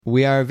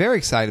We are very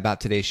excited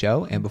about today's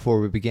show, and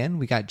before we begin,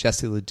 we got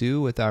Jessie Ledoux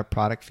with our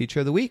product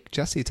feature of the week.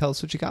 Jessie, tell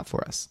us what you got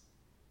for us.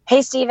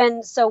 Hey,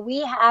 Stephen. So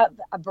we have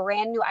a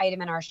brand new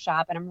item in our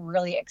shop, and I'm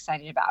really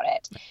excited about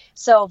it.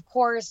 So, of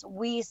course,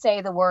 we say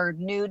the word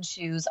nude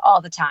shoes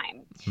all the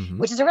time,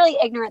 which is a really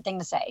ignorant thing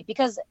to say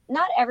because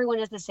not everyone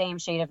is the same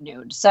shade of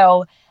nude.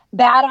 So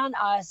bad on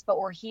us, but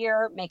we're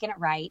here making it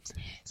right.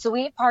 So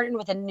we've partnered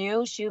with a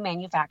new shoe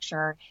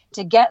manufacturer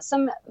to get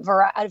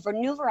a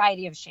new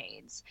variety of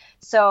shades.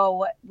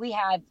 So we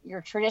have your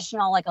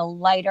traditional, like a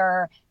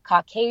lighter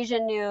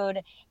Caucasian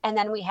nude, and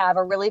then we have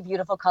a really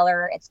beautiful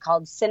color. It's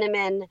called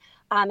cinnamon,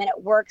 and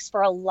it works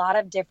for a lot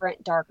of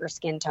different darker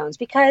skin tones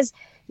because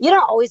you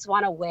don't always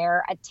want to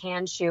wear a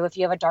tan shoe if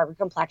you have a darker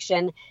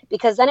complexion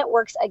because then it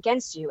works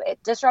against you.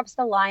 It disrupts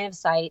the line of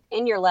sight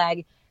in your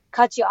leg,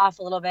 cuts you off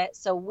a little bit.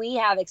 So we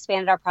have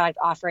expanded our product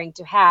offering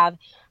to have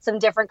some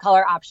different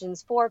color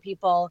options for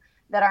people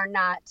that are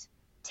not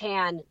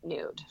tan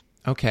nude.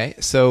 Okay,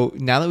 so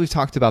now that we've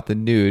talked about the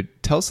nude,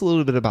 tell us a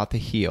little bit about the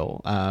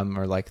heel,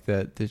 or like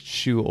the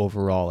shoe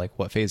overall, like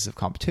what phases of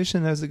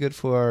competition is it good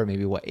for,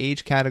 maybe what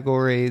age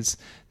categories,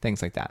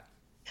 things like that.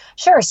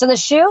 Sure. So the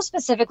shoe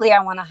specifically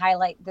I want to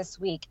highlight this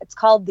week, it's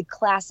called the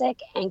Classic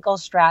Ankle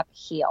Strap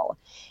Heel.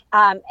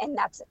 And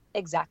that's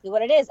exactly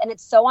what it is. And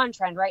it's so on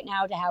trend right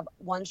now to have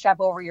one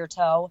strap over your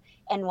toe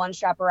and one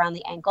strap around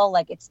the ankle.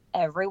 Like it's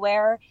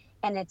everywhere.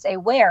 And it's a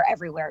wear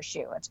everywhere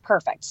shoe. It's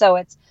perfect. So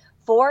it's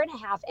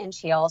 4.5-inch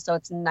heel. So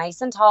it's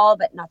nice and tall,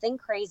 but nothing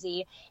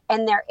crazy.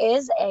 And there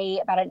is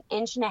about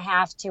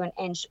 1.5 to 1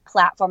 inch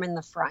platform in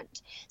the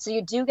front. So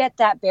you do get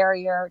that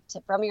barrier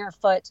from your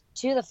foot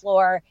to the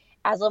floor,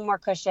 adds a little more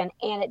cushion,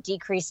 and it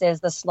decreases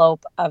the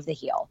slope of the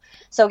heel.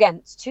 So again,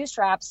 it's 2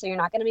 straps, so you're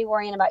not going to be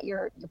worrying about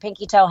your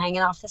pinky toe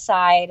hanging off the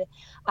side.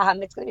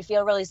 It's going to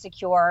feel really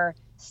secure,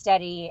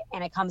 steady,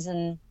 and it comes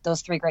in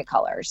those 3 great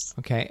colors.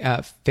 Okay,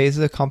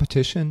 phases of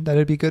competition that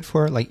it'd be good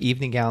for, like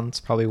evening gowns,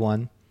 probably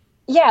one.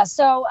 Yeah,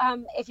 so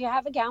if you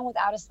have a gown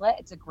without a slit,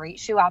 it's a great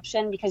shoe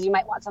option because you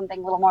might want something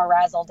a little more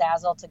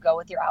razzle-dazzle to go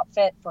with your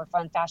outfit for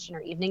fun fashion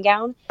or evening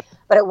gown.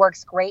 But it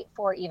works great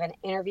for even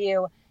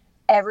interview,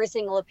 every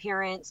single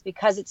appearance,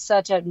 because it's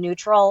such a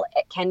neutral,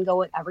 it can go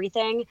with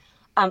everything,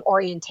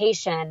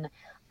 orientation,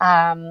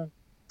 and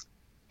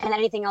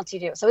anything else you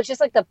do. So it's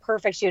just like the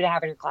perfect shoe to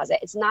have in your closet.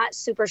 It's not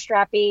super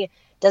strappy,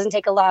 doesn't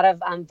take a lot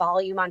of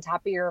volume on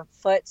top of your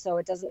foot, so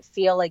it doesn't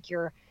feel like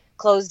you're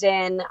closed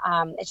in.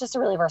 It's just a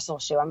really versatile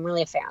shoe. I'm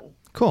really a fan.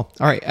 Cool.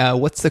 All right.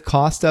 What's the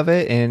cost of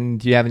it,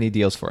 and do you have any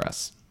deals for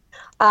us?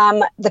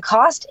 The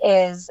cost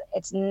it's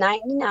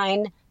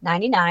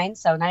 $99.99,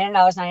 so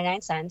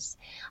 $99.99.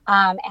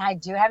 And I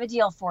do have a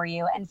deal for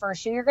you. And for a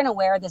shoe you're going to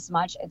wear this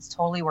much, it's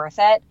totally worth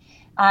it.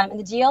 And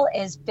the deal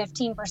is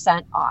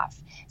 15%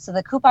 off. So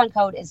the coupon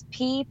code is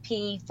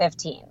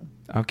PP15.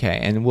 Okay,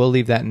 and we'll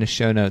leave that in the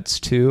show notes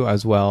too,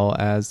 as well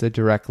as the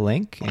direct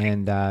link.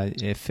 And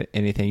if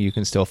anything, you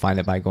can still find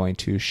it by going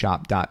to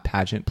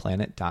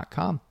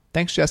shop.pageantplanet.com.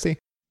 Thanks, Jessie.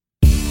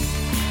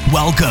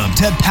 Welcome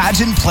to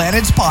Pageant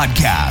Planet's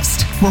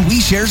podcast, where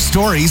we share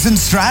stories and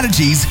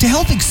strategies to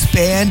help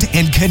expand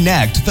and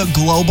connect the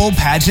global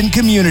pageant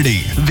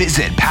community.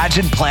 Visit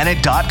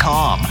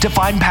pageantplanet.com to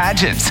find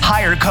pageants,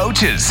 hire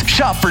coaches,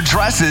 shop for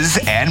dresses,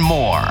 and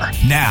more.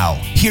 Now,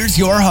 here's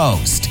your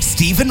host,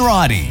 Stephen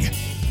Roddy.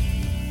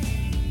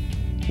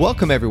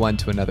 Welcome everyone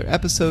to another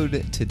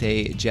episode.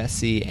 Today,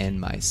 Jessie and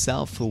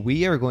myself,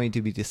 we are going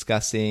to be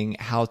discussing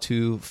how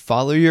to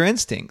follow your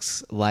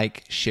instincts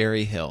like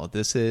Sherry Hill.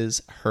 This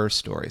is her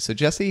story. So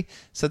Jessie,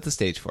 set the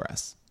stage for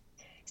us.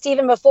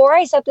 Stephen, before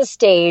I set the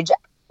stage,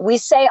 we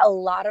say a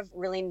lot of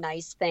really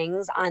nice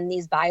things on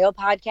these bio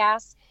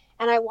podcasts.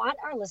 And I want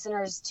our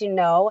listeners to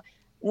know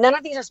none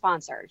of these are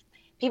sponsored.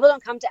 People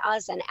don't come to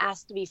us and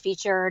ask to be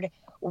featured.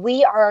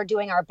 We are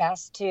doing our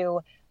best to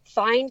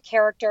find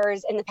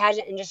characters in the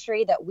pageant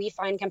industry that we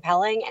find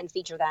compelling and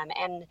feature them.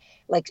 And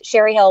like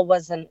Sherry Hill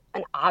was an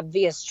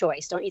obvious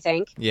choice, don't you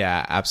think?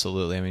 Yeah,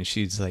 absolutely. I mean,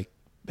 she's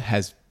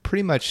has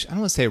pretty much, I don't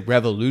want to say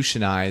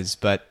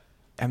revolutionized, but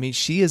I mean,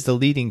 she is the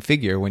leading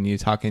figure when you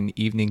talk in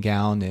evening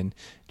gown and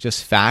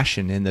just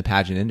fashion in the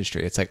pageant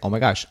industry. It's like, oh my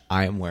gosh,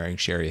 I am wearing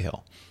Sherry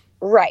Hill.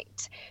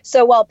 Right.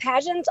 So while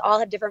pageants all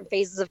have different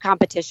phases of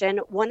competition,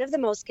 one of the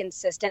most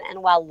consistent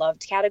and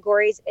well-loved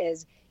categories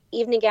is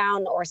evening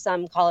gown, or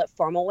some call it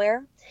formal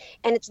wear.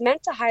 And it's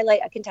meant to highlight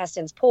a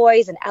contestant's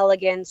poise and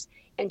elegance,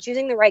 and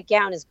choosing the right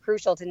gown is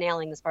crucial to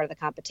nailing this part of the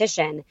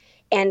competition.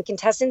 And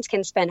contestants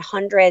can spend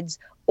hundreds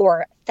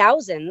or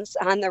thousands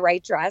on the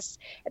right dress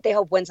that they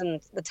hope wins them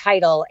the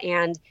title.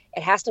 And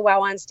it has to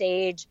wow on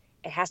stage.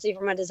 It has to be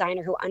from a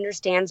designer who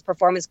understands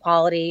performance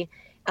quality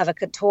of a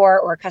couture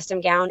or a custom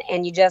gown.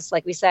 And you just,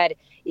 like we said,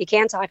 you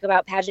can't talk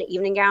about pageant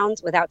evening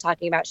gowns without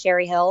talking about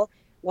Sherry Hill,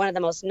 one of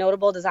the most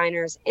notable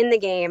designers in the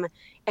game,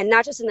 and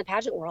not just in the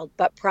pageant world,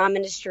 but prom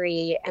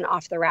industry and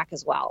off the rack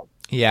as well.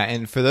 Yeah,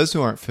 and for those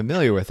who aren't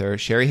familiar with her,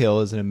 Sherry Hill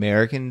is an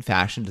American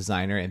fashion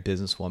designer and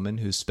businesswoman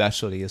whose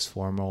specialty is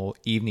formal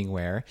evening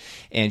wear,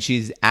 and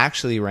she's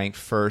actually ranked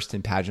first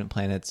in Pageant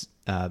Planet's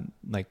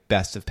like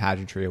Best of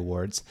Pageantry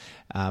Awards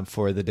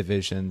for the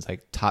divisions,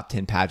 like top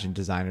 10 pageant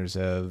designers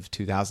of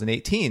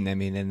 2018. I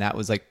mean, and that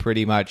was like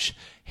pretty much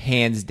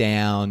hands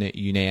down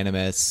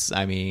unanimous.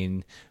 I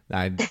mean,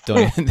 I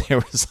don't even, there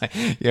was like,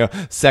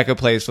 second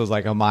place was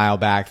like a mile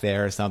back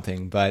there or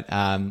something. But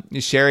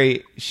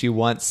Sherry, she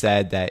once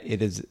said that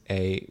it is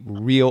a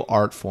real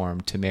art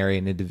form to marry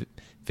an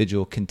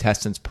individual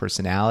contestant's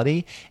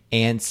personality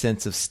and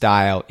sense of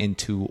style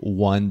into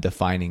one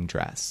defining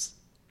dress.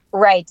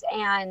 Right.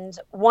 And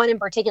one in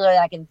particular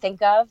that I can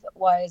think of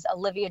was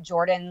Olivia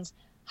Jordan's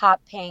hot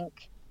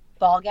pink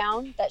ball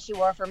gown that she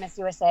wore for Miss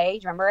USA. Do you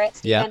remember it,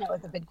 Stephen? Yeah. It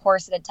was a big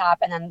corseted top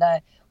and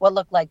then what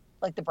looked like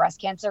the breast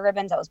cancer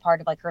ribbons. That was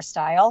part of like her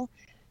style.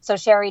 So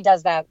Sherry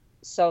does that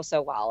so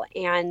well.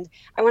 And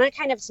I want to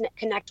kind of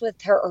connect with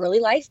her early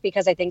life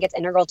because I think it's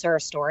integral to her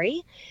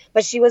story.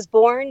 But she was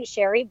born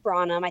Sherry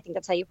Branham, I think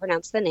that's how you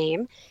pronounce the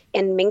name,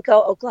 in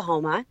Minco,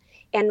 Oklahoma,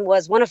 and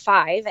was one of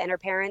 5. And her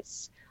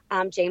parents,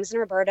 James and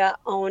Roberta,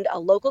 owned a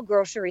local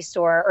grocery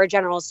store or a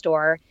general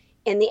store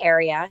in the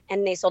area.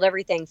 And they sold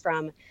everything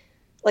from,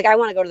 like, I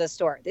want to go to the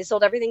store. They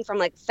sold everything from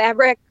like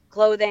fabric,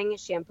 clothing,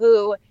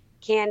 shampoo,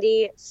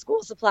 candy,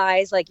 school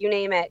supplies, like you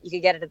name it, you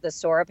could get it at the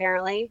store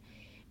apparently.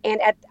 And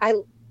at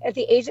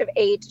the age of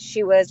 8,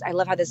 she was, I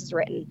love how this is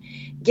written,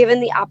 given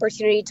the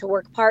opportunity to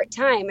work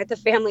part-time at the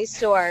family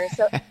store.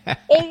 So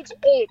age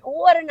 8,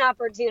 what an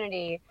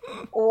opportunity.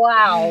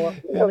 Wow,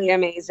 really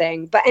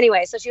amazing. But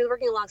anyway, so she was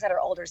working alongside her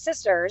older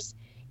sisters,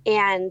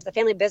 and the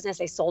family business,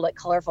 they sold like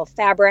colorful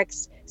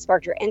fabrics,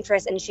 sparked her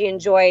interest, and she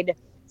enjoyed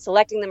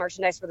selecting the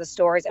merchandise for the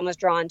stores and was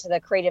drawn to the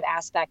creative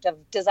aspect of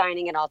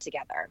designing it all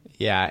together.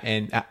 Yeah,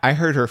 and I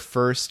heard her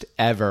first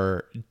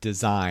ever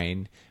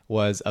design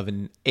was of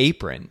an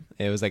apron.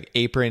 It was like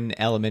apron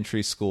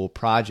elementary school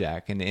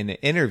project. And in an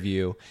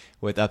interview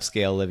with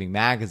Upscale Living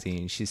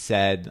magazine, she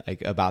said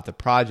like about the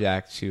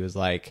project, she was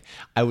like,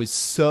 I was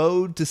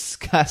so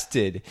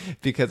disgusted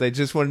because I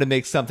just wanted to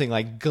make something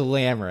like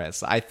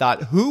glamorous. I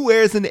thought, who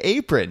wears an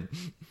apron?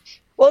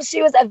 Well,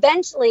 she was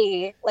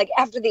eventually, like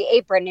after the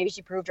apron, maybe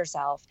she proved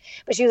herself,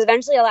 but she was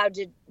eventually allowed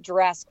to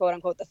dress, quote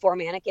unquote, the 4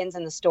 mannequins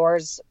in the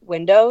store's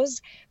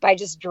windows by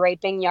just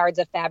draping yards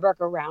of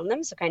fabric around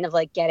them. So kind of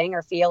like getting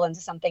her feel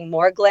into something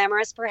more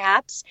glamorous,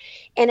 perhaps.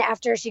 And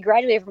after she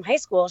graduated from high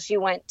school, she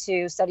went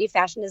to study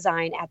fashion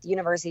design at the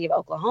University of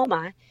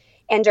Oklahoma.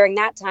 And during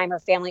that time, her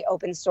family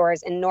opened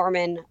stores in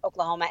Norman,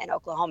 Oklahoma and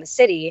Oklahoma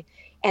City.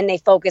 And they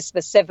focused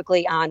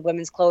specifically on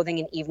women's clothing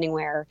and evening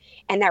wear.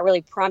 And that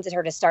really prompted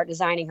her to start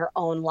designing her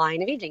own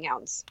line of evening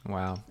gowns.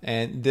 Wow.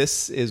 And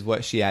this is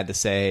what she had to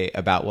say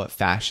about what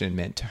fashion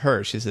meant to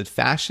her. She said,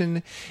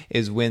 fashion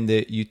is when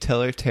the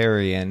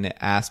utilitarian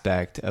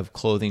aspect of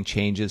clothing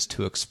changes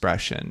to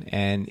expression.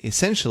 And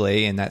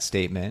essentially, in that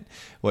statement,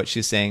 what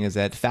she's saying is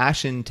that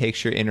fashion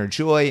takes your inner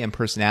joy and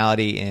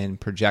personality and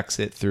projects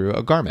it through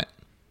a garment.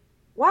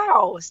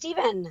 Wow,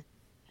 Stephen,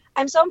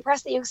 I'm so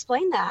impressed that you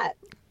explained that.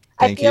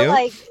 Thank I feel you.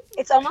 like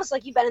it's almost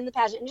like you've been in the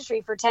pageant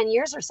industry for 10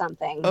 years or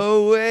something.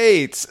 Oh,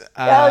 wait.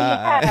 Oh, you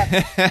have.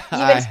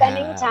 You've been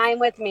spending time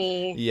with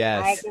me.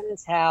 Yes. I can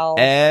tell.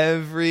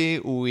 Every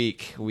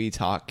week we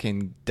talk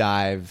and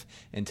dive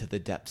into the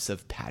depths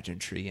of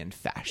pageantry and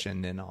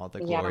fashion and all the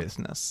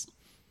gloriousness.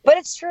 But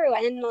it's true.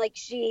 And like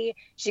she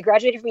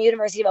graduated from the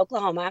University of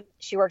Oklahoma.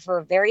 She worked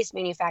for various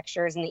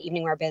manufacturers in the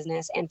evening wear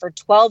business. And for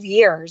 12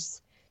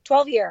 years,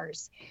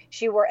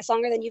 she worked, it's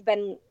longer than you've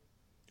been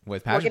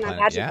with Pageant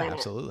Planet. Pageant Yeah, Planet.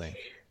 Absolutely.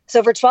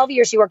 So for 12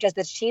 years, she worked as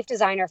the chief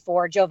designer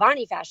for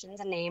Giovanni Fashions,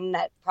 a name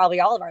that probably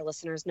all of our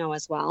listeners know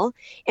as well.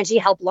 And she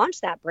helped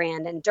launch that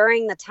brand. And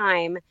during that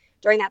time,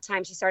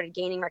 she started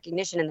gaining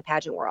recognition in the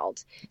pageant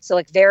world. So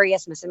like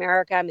various Miss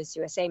America, Miss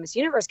USA, Miss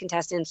Universe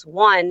contestants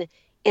won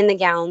in the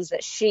gowns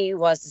that she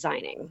was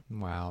designing.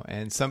 Wow.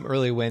 And some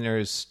early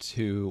winners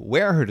to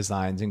wear her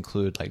designs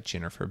include like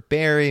Jennifer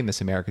Berry, Miss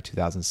America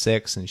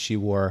 2006, and she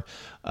wore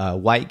a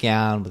white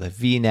gown with a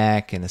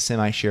V-neck and a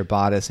semi-sheer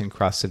bodice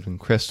encrusted in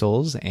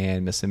crystals,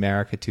 and Miss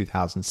America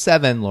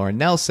 2007, Lauren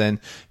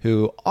Nelson,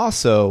 who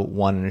also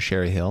won in a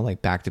Sherry Hill,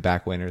 like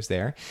back-to-back winners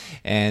there.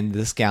 And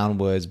this gown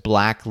was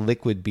black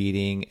liquid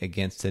beading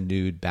against a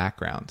nude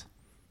background.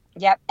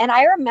 Yep. And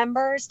I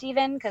remember,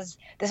 Stephen, because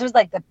this was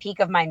like the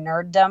peak of my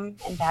nerddom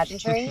in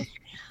pageantry,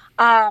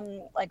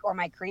 or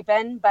my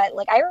creeping. But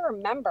like, I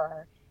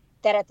remember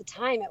that at the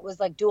time it was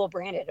like dual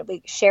branded. It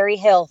was Sherry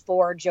Hill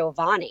for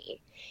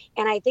Giovanni.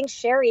 And I think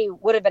Sherry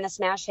would have been a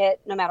smash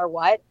hit no matter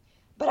what.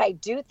 But I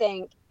do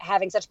think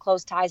having such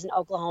close ties in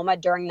Oklahoma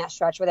during that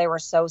stretch where they were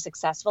so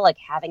successful, like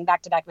having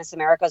back-to-back Miss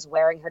Americas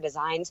wearing her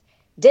designs,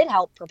 did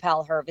help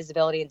propel her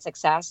visibility and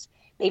success.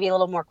 Maybe a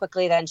little more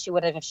quickly than she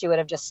would have if she would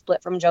have just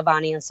split from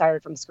Giovanni and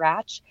started from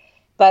scratch.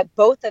 But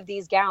both of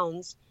these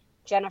gowns,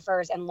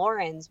 Jennifer's and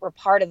Lauren's, were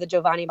part of the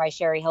Giovanni by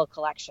Sherry Hill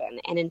collection.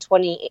 And in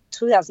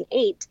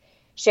 2008,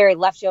 Sherry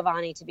left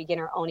Giovanni to begin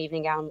her own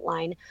evening gown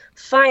line,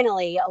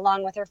 finally,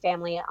 along with her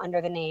family,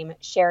 under the name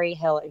Sherry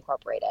Hill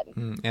Incorporated.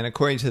 And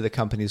according to the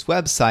company's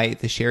website,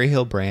 the Sherry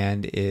Hill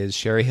brand is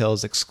Sherry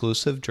Hill's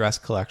exclusive dress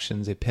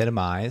collections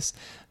epitomize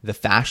the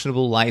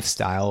fashionable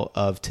lifestyle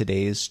of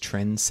today's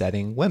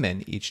trend-setting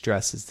women. Each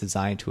dress is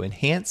designed to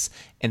enhance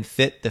and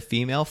fit the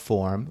female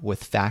form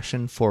with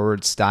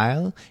fashion-forward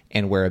style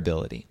and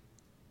wearability.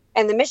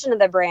 And the mission of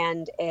the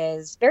brand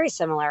is very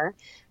similar.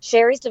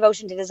 Sherry's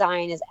devotion to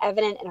design is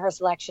evident in her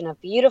selection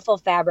of beautiful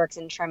fabrics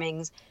and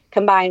trimmings,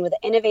 combined with an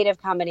innovative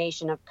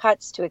combination of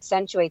cuts to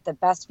accentuate the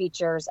best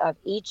features of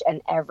each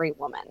and every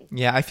woman.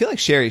 Yeah, I feel like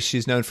Sherry,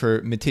 she's known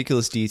for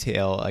meticulous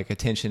detail, like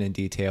attention and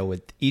detail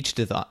with each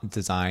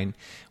design,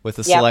 with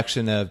a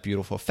selection of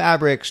beautiful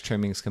fabrics,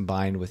 trimmings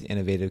combined with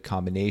innovative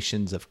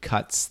combinations of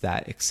cuts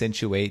that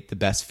accentuate the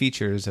best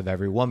features of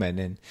every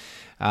woman.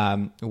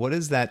 And what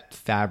is that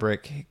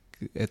fabric?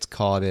 It's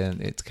called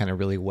it's kind of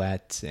really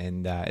wet,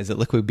 and is it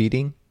liquid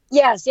beading?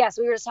 Yes.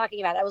 We were just talking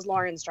about that was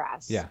Lauren's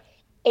dress. Yeah.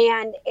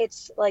 And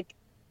it's like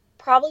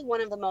probably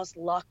one of the most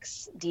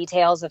luxe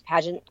details of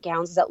pageant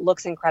gowns is that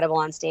looks incredible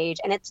on stage.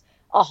 And it's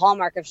a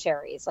hallmark of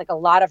Sherry's. Like a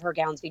lot of her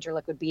gowns feature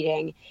liquid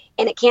beading,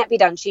 and it can't be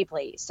done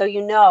cheaply. So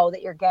you know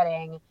that you're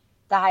getting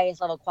the highest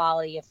level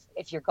quality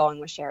if you're going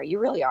with Sherry. You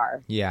really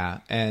are. Yeah.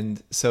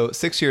 And so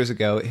 6 years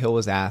ago, Hill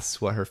was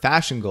asked what her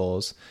fashion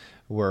goals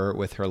were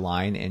with her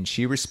line, and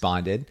she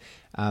responded,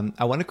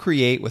 I want to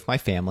create with my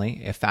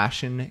family a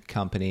fashion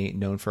company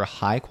known for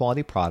high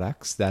quality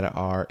products that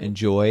are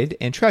enjoyed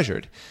and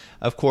treasured.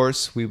 Of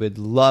course, we would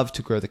love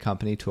to grow the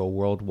company to a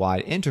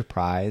worldwide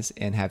enterprise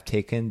and have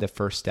taken the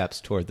first steps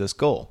toward this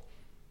goal.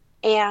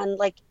 And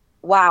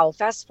wow,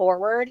 fast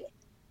forward,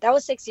 that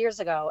was 6 years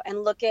ago,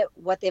 and look at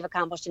what they've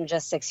accomplished in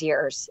just 6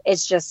 years.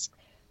 It's just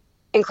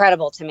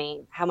incredible to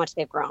me how much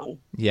they've grown.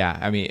 Yeah,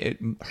 I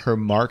mean, her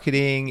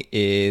marketing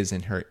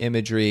and her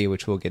imagery,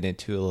 which we'll get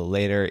into a little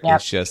later,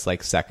 is just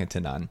like second to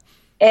none.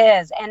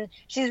 It is, and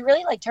she's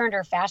really turned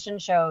her fashion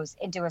shows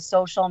into a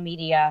social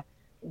media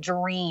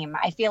dream.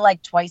 I feel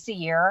like twice a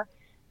year,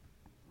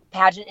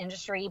 pageant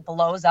industry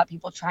blows up.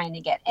 People trying to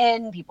get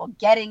in, people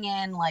getting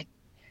in,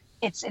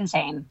 it's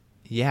insane.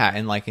 Yeah,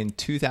 and in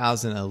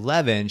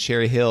 2011,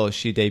 Sherry Hill,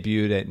 she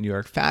debuted at New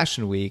York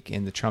Fashion Week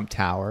in the Trump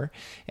Tower.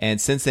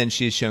 And since then,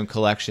 she's shown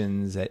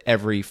collections at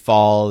every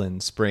fall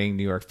and spring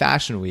New York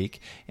Fashion Week.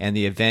 And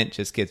the event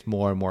just gets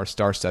more and more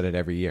star-studded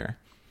every year.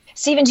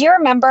 Steven, do you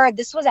remember,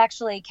 this was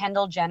actually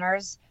Kendall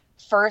Jenner's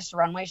first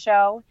runway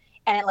show.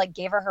 And it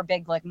gave her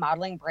big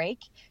modeling break.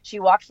 She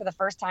walked for the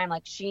first time,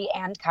 she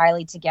and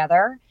Kylie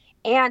together,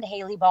 and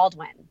Hailey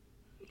Baldwin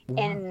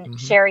in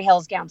Sherry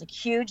Hill's gowns,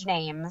 huge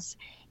names.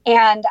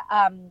 And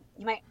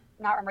you might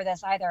not remember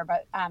this either,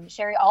 but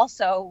Sherry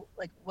also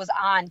was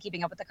on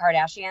Keeping Up with the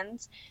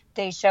Kardashians.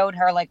 They showed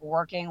her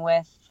working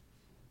with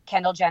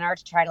Kendall Jenner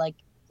to try to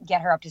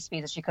get her up to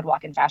speed so she could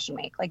walk in Fashion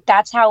Week.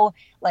 That's how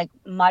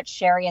much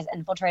Sherry has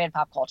infiltrated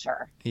pop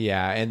culture.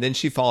 Yeah, and then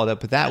she followed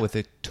up with that with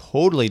a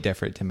totally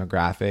different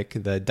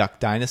demographic, the Duck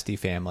Dynasty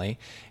family,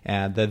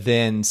 and the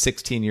then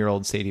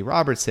 16-year-old Sadie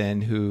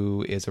Robertson,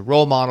 who is a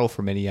role model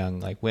for many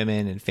young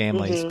women and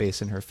families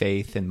based on her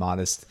faith and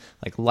modest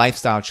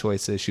lifestyle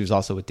choices. She was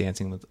also on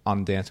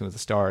Dancing with the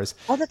Stars.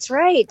 Oh, that's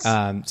right.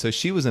 So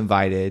she was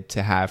invited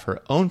to have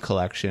her own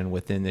collection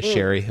within the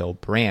Sherry Hill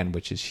brand,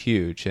 which is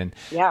huge. And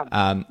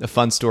a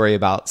fun story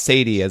about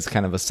Sadie as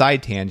kind of a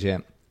side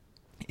tangent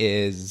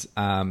is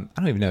I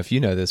don't even know if you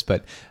know this,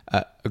 but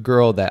a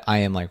girl that I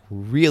am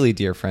really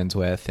dear friends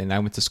with, and I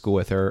went to school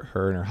with her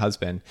and her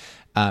husband.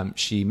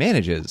 She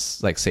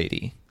manages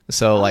Sadie.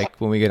 So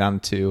when we go down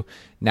to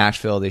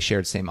Nashville, they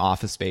shared the same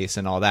office space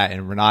and all that.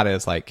 And Renata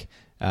is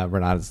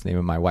Renata's the name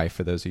of my wife,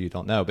 for those of you who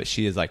don't know, but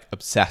she is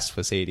obsessed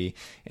with Sadie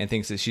and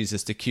thinks that she's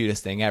just the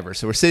cutest thing ever.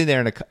 So we're sitting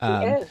there in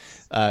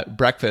a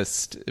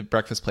breakfast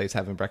place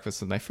having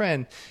breakfast with my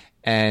friend.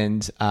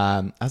 And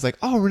I was like,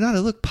 oh,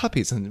 Renata, look,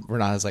 puppies. And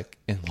Renata's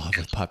in love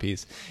with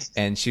puppies.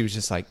 And she was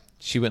just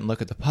she wouldn't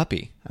look at the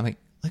puppy. I'm like,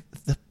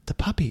 the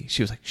puppy.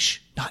 She was like, shh,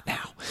 not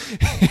now.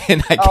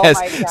 And I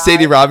guess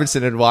Sadie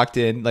Robertson had walked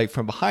in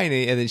from behind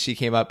me, and then she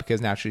came up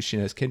because naturally she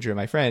knows Kendra,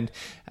 my friend,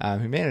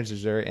 who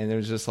manages her. And it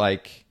was just hi.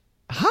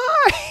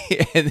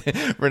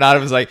 And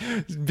Renata was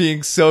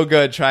being so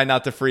good, trying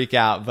not to freak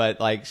out,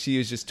 but she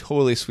was just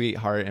totally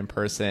sweetheart in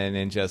person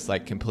and just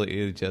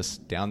completely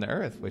just down to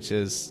earth, which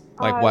is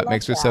what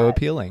makes her so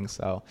appealing.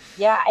 So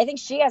yeah, I think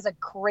she has a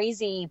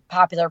crazy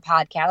popular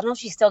podcast. I don't know if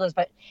she still does,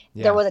 but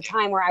there was a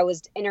time where I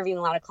was interviewing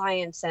a lot of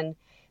clients and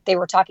they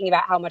were talking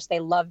about how much they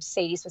loved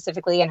Sadie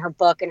specifically and her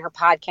book and her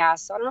podcast.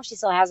 So I don't know if she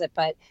still has it,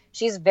 but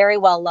she's very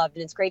well loved,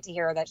 and it's great to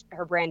hear that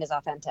her brand is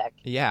authentic.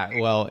 Yeah,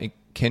 well,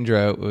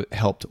 Kendra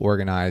helped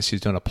organize.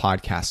 She's doing a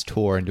podcast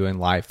tour and doing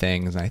live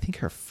things. And I think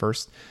her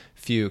first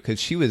few,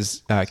 because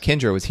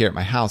Kendra was here at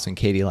my house, and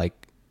Katie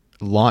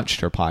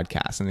launched her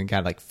podcast and then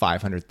got like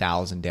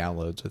 500,000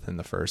 downloads within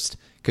the first,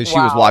 because she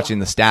was watching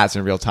the stats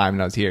in real time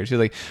and I was here. She was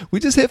like, we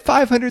just hit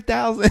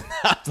 500,000.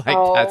 I was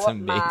like, that's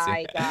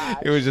amazing.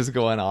 It was just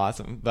going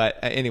awesome. But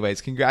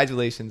anyways,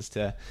 congratulations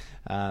to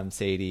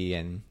Sadie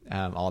and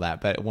all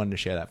that. But I wanted to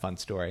share that fun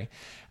story.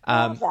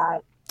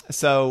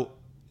 So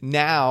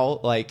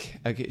now, like,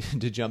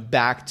 to jump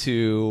back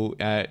to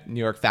New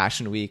York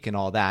Fashion Week and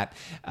all that,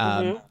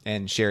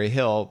 and Sherry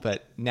Hill,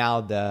 but now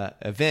the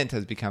event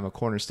has become a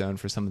cornerstone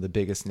for some of the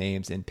biggest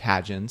names in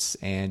pageants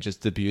and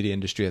just the beauty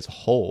industry as a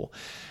whole.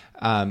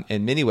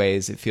 In many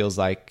ways, it feels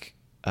like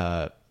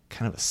kind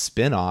of a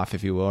spin-off,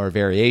 if you will, or a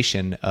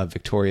variation of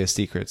Victoria's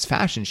Secret's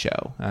fashion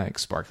show. Like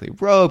sparkly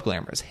robe,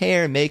 glamorous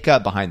hair,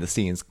 makeup,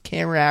 behind-the-scenes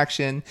camera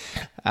action,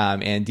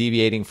 and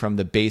deviating from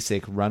the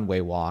basic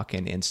runway walk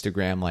and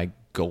Instagram like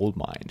gold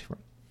mine.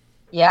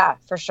 Yeah,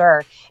 for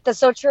sure. That's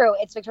so true.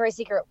 It's Victoria's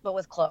Secret, but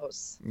with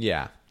clothes.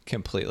 Yeah,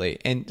 completely.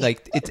 And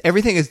like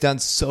everything is done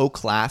so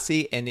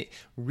classy, and it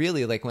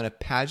really, like, when a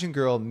pageant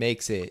girl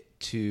makes it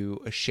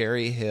to a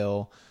Sherry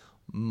Hill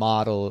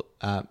model,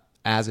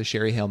 as a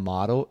Sherry Hill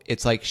model,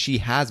 it's like she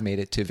has made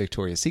it to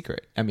Victoria's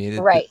Secret. I mean,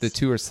 the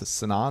two are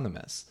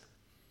synonymous.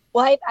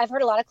 Well, I've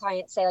heard a lot of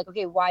clients say, like,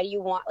 okay, why do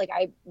you want, like,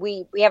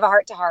 we have a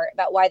heart to heart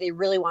about why they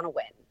really want to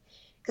win.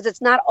 Because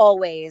it's not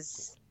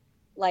always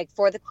like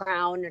for the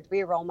crown or to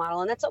be a role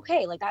model. And that's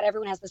okay. Like, not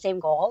everyone has the same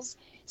goals.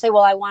 Say,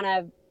 well, I want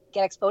to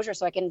get exposure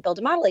so I can build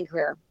a modeling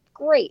career.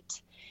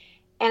 Great.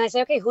 And I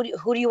say, okay, who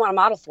do you want to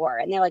model for?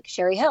 And they're like,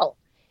 Sherry Hill.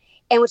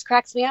 And which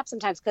cracks me up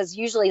sometimes, because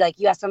usually, like,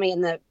 you ask somebody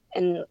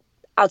in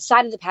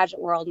outside of the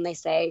pageant world and they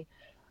say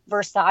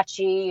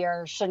Versace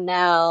or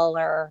Chanel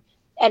or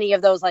any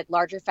of those like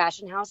larger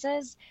fashion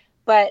houses.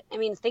 But I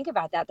mean, think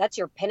about that. That's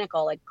your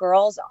pinnacle. Like,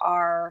 girls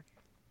are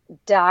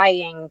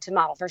dying to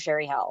model for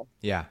Sherry Hill.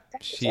 Yeah.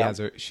 She has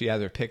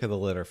her pick of the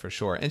litter for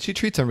sure. And she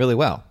treats them really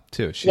well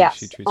too. She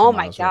treats oh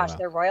my gosh, really well.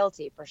 They're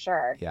royalty for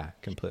sure. Yeah,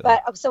 completely.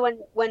 But so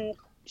when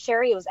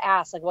Sherry was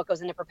asked, like, what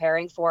goes into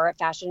preparing for a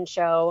fashion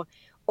show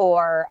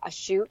or a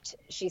shoot,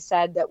 she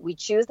said that we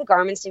choose the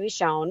garments to be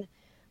shown,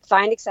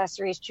 find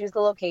accessories, choose the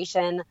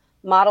location,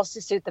 models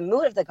to suit the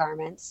mood of the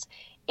garments.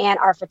 And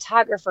our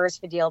photographer,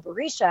 Fadil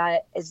Barisha,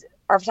 is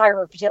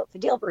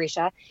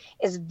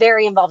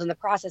very involved in the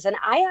process. And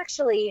I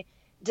actually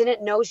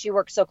didn't know she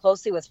worked so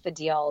closely with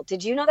Fadil.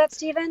 Did you know that,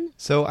 Stephen?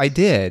 So I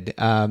did.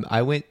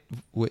 I went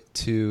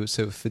to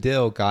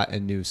Fadil got a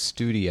new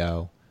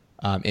studio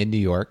in New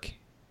York,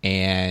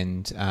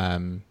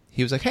 and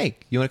he was like, hey,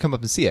 you want to come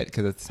up and see it?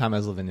 Because at the time I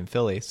was living in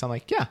Philly. So I'm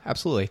like, yeah,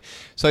 absolutely.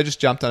 So I just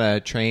jumped on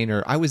a train,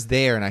 or I was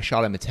there and I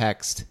shot him a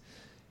text,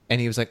 and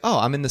he was like, oh,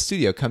 I'm in the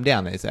studio. Come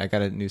down. I said, I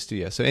got a new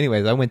studio. So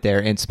anyways, I went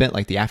there and spent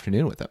like the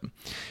afternoon with him.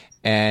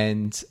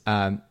 And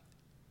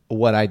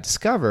what I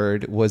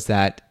discovered was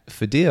that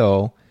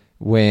Fadil,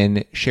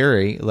 when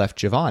Sherry left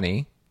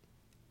Giovanni,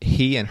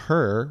 he and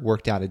her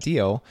worked out a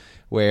deal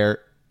where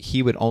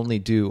he would only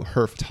do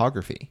her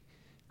photography.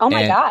 Oh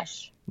my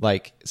gosh.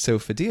 Like, so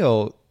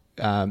Fadil,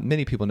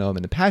 many people know him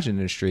in the pageant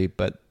industry,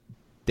 but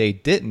they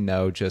didn't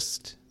know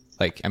just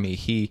like, I mean,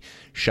 he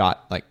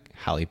shot like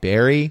Halle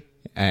Berry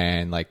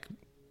and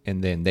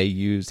then they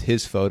used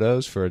his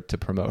photos to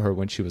promote her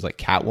when she was like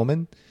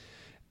Catwoman.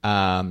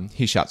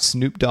 He shot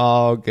Snoop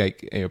Dogg,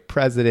 like,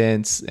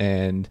 presidents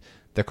and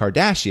the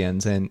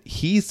Kardashians. And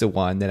he's the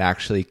one that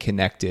actually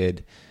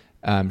connected,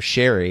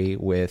 Sherry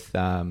with,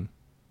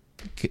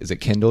 is it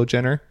Kendall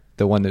Jenner?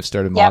 The one that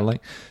started modeling.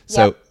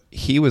 So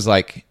he was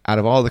like, out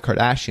of all the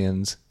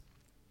Kardashians,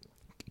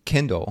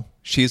 Kendall,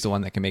 she's the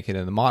one that can make it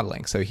in the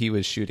modeling. So he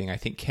was shooting, I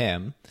think,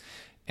 Kim.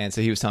 And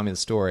so he was telling me the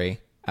story.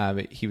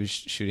 He was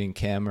shooting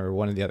Kim or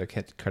one of the other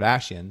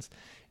Kardashians.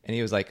 And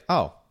he was like,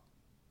 oh,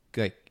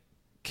 like,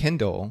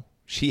 Kendall,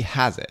 she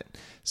has it.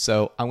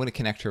 So I'm going to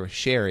connect her with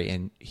Sherry,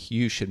 and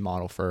you should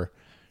model for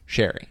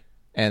Sherry.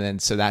 And then,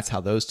 so that's how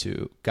those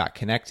two got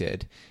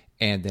connected.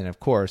 And then, of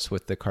course,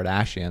 with the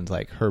Kardashians,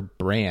 like, her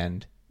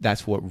brand,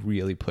 that's what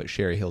really put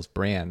Sherry Hill's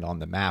brand on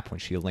the map when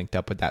she linked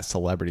up with that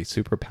celebrity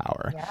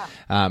superpower. Yeah.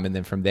 And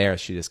then from there,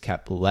 she just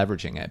kept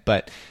leveraging it.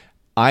 But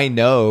I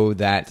know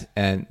that,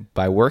 and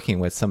by working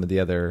with some of the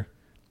other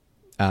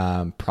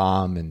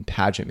prom and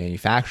pageant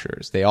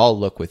manufacturers, they all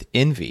look with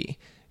envy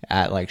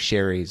at like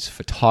Sherry's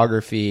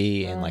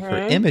photography and like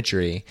her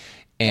imagery.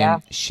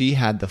 And she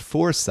had the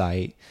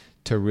foresight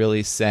to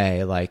really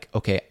say, like,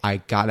 okay, I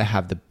got to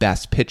have the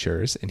best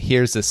pictures. And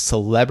here's this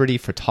celebrity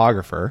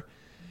photographer.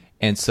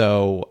 And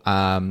so,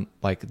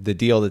 like, the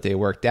deal that they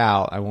worked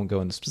out, I won't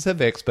go into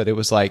specifics, but it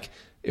was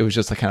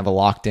just a kind of a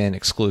locked in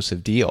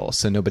exclusive deal.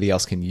 So nobody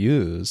else can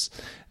use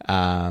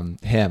him.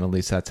 At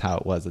least that's how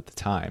it was at the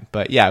time.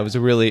 But yeah, it was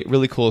a really,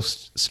 really cool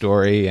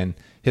story. And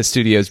his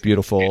studio is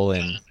beautiful.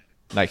 And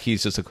like,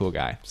 he's just a cool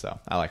guy. So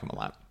I like him a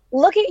lot.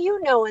 Look at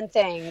you knowing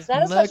things.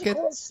 That is such a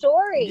cool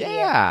story.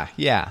 Yeah.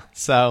 Yeah.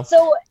 So,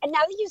 and now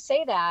that you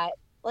say that,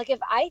 like, if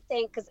I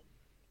think, because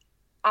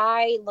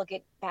I look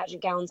at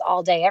pageant gowns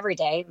all day, every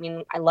day. I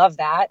mean, I love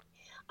that.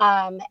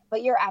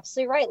 But you're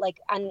absolutely right. Like,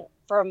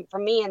 for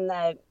me in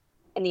the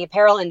in the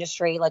apparel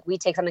industry, like we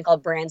take something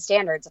called brand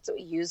standards. That's what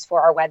we use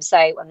for our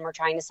website when we're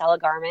trying to sell a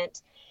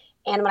garment.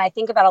 And when I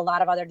think about a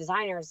lot of other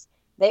designers,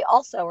 they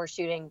also are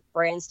shooting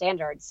brand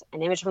standards,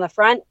 an image from the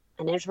front,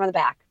 an image from the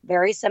back.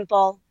 Very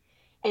simple.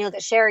 And you look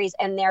at Sherry's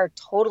and they're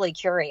totally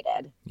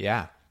curated.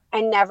 Yeah.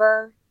 I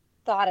never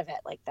thought of it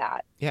like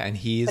that. Yeah, and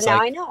he's but like,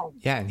 now I know.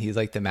 Yeah, and he's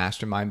like the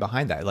mastermind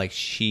behind that. Like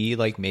she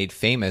like made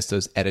famous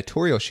those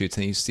editorial shoots,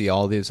 and you see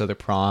all these other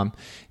prom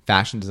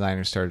fashion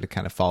designers started to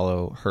kind of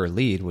follow her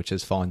lead, which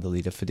is following the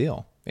lead of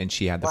Fadil. And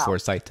she had the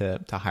foresight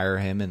to hire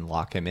him and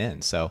lock him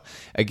in. So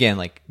again,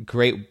 like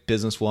great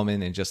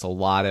businesswoman and just a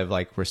lot of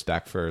like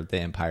respect for the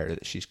empire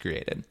that she's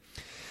created.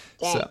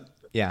 Dang. So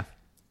yeah.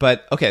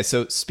 But okay,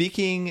 so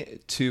speaking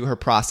to her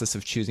process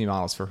of choosing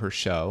models for her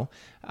show,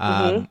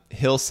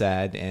 Hill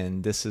said,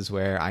 and this is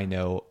where I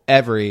know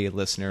every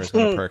listener is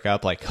going to perk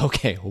up, like,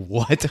 okay,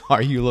 what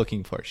are you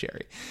looking for,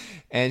 Sherry?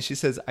 And she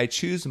says, I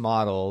choose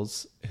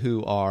models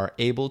who are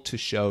able to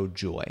show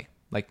joy.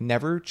 Like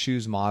never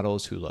choose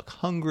models who look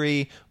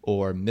hungry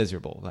or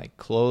miserable. Like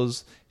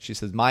clothes, she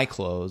says, my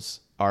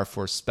clothes are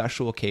for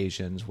special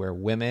occasions where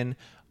women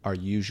are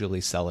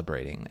usually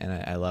celebrating. And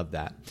I love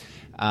that.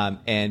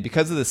 And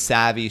because of the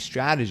savvy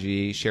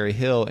strategy, Sherry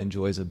Hill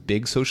enjoys a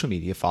big social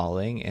media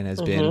following and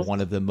has been one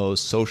of the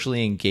most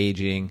socially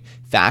engaging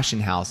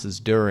fashion houses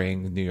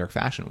during New York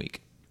Fashion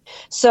Week.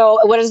 So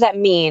what does that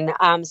mean?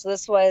 So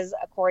this was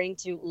according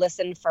to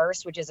Listen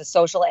First, which is a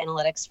social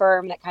analytics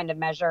firm that kind of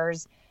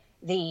measures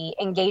the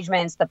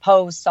engagements, the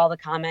posts, all the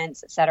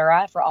comments, et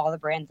cetera, for all the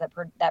brands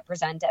that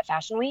present at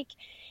Fashion Week.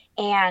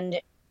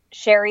 And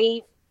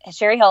Sherry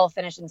Hill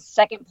finished in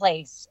second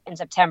place in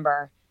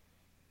September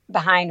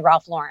behind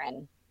Ralph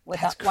Lauren with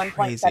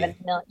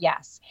 1.7 million.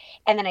 Yes.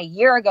 And then a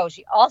year ago,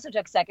 she also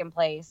took second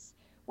place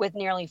with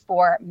nearly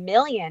 4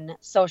 million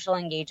social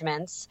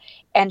engagements.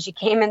 And she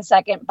came in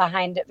second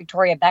behind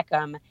Victoria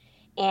Beckham.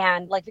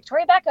 And like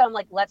Victoria Beckham,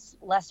 like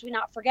lest we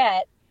not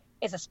forget,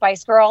 is a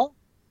Spice Girl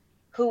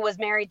who was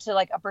married to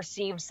like a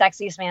perceived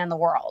sexiest man in the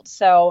world.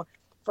 So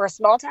for a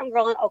small town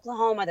girl in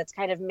Oklahoma that's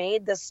kind of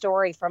made this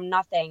story from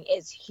nothing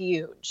is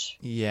huge.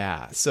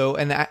 Yeah. So,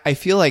 and I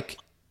feel like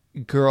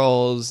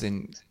girls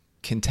and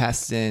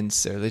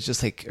contestants or they're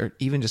just like, or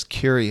even just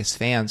curious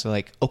fans are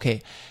like,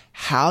 okay,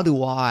 how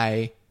do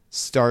I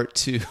start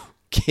to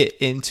get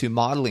into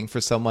modeling for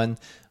someone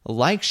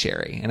like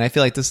Sherry? And I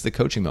feel like this is the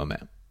coaching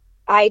moment.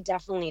 I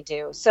definitely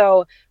do.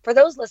 So for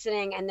those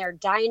listening and they're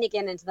dying to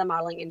get into the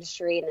modeling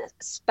industry, and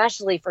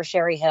especially for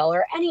Sherry Hill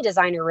or any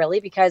designer really,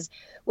 because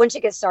once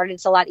you get started,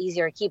 it's a lot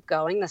easier to keep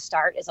going. The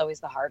start is always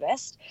the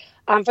hardest.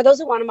 For those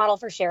who want to model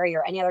for Sherry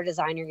or any other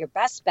designer, your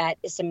best bet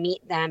is to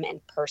meet them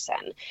in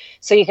person.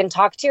 So you can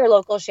talk to your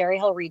local Sherry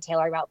Hill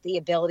retailer about the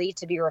ability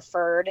to be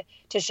referred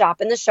to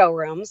shop in the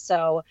showroom.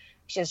 So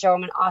she has a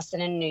showroom in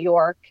Austin and New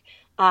York.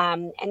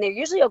 And they're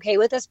usually okay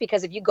with this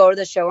because if you go to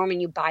the showroom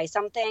and you buy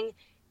something,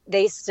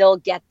 they still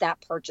get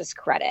that purchase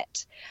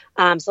credit.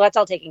 So that's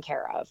all taken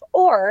care of.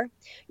 Or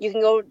you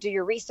can go do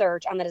your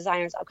research on the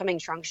designer's upcoming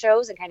trunk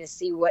shows and kind of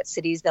see what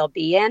cities they'll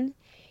be in.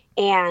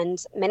 And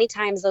many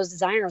times those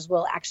designers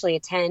will actually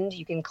attend.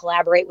 You can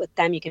collaborate with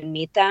them. You can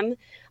meet them.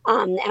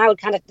 And I would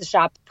contact the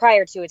shop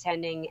prior to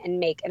attending and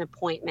make an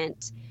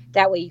appointment.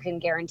 That way you can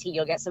guarantee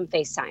you'll get some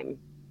FaceTime.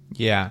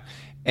 Yeah.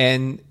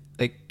 And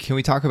like, can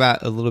we talk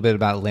about a little bit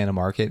about Atlanta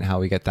Market and how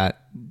we get that?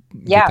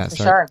 Yeah, for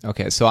sure.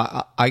 Okay, so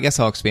I guess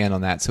I'll expand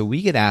on that. So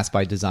we get asked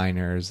by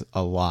designers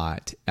a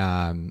lot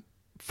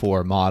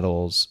for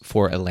models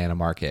for Atlanta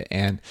Market.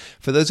 And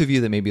for those of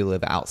you that maybe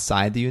live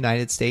outside the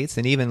United States,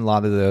 and even a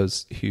lot of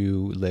those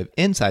who live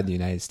inside the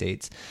United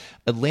States,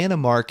 Atlanta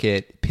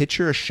Market,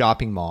 picture a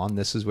shopping mall, and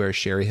this is where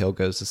Sherry Hill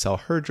goes to sell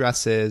her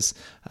dresses,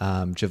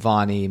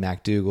 Giovanni,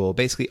 MacDougall,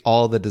 basically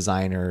all the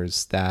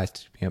designers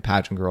that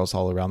pageant girls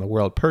all around the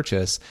world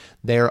purchase.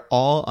 They're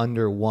all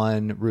under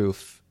one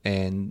roof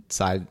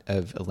inside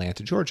of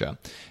Atlanta, Georgia.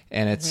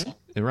 And it's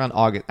around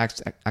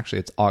August. Actually,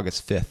 it's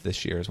August 5th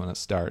this year is when it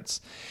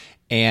starts.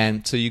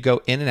 And so you go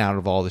in and out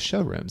of all the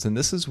showrooms. And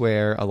this is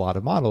where a lot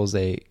of models,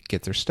 they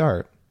get their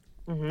start.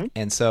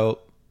 And so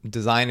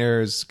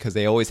designers, because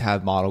they always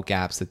have model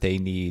gaps that they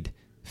need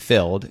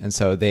filled. And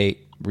so they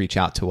reach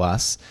out to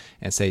us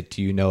and say,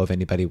 do you know of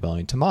anybody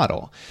willing to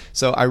model?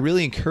 So I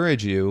really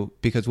encourage you,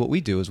 because what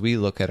we do is we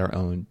look at our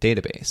own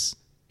database.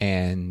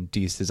 And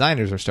these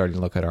designers are starting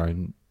to look at our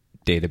own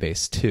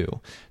database too.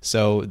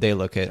 So they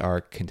look at our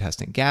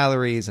contestant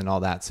galleries and all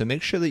that. So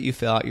make sure that you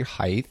fill out your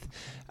height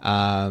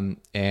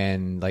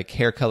and like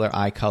hair color,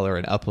 eye color,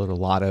 and upload a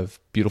lot of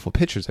beautiful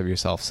pictures of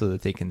yourself so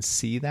that they can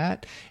see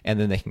that, and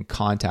then they can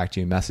contact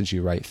you and message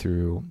you right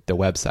through the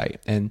website.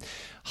 And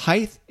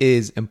height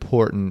is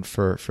important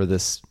for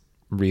this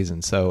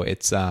reason. So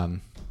it's I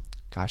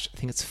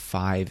think it's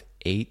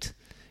 5'8"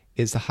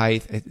 is the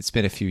height. It's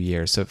been a few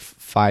years, so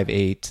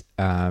 5'8",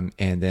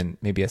 and then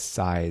maybe a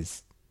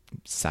size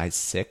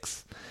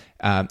 6.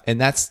 And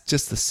that's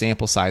just the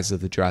sample size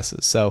of the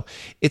dresses. So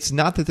it's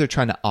not that they're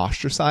trying to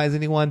ostracize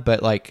anyone,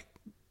 but like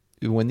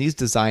when these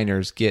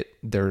designers get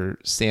their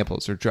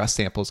samples or dress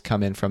samples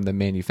come in from the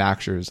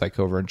manufacturers, like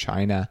over in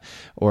China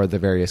or the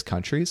various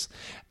countries,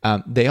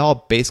 they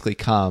all basically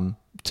come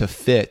to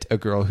fit a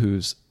girl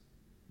who's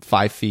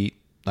 5 feet,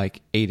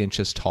 like 8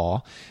 inches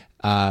tall,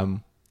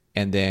 and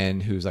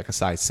then who's like a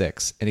size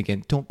 6. And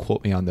again, don't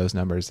quote me on those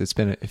numbers. It's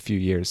been a few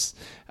years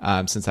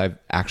since I've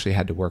actually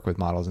had to work with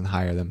models and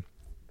hire them.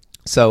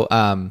 So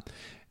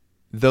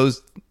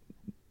those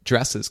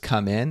dresses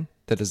come in,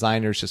 the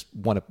designers just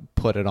want to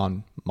put it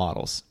on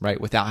models, right?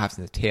 Without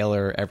having to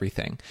tailor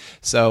everything.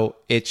 So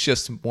it's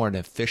just more an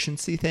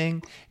efficiency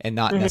thing and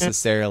not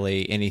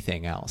necessarily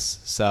anything else.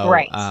 So,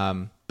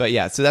 right. But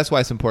yeah, so that's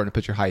why it's important to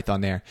put your height on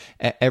there.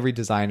 Every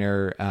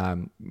designer,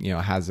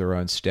 has their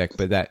own stick,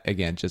 but that,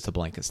 again, just a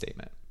blanket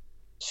statement.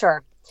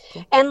 Sure.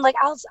 Cool. And like,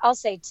 I'll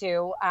say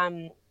too,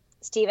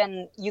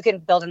 Stephen, you can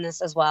build in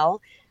this as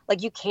well.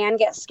 Like, you can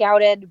get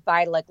scouted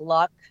by like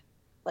luck,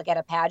 like at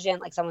a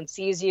pageant, like someone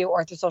sees you,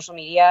 or through social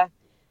media.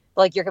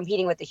 But like, you're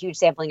competing with a huge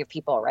sampling of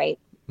people, right?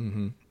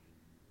 Mm-hmm.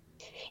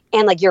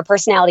 And like, your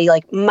personality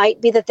like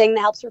might be the thing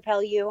that helps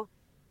propel you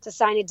to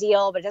sign a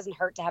deal, but it doesn't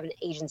hurt to have an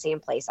agency in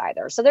place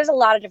either. So there's a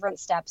lot of different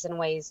steps and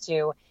ways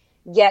to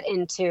get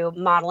into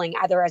modeling,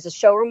 either as a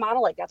showroom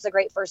model, like that's a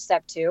great first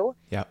step too.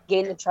 Yeah.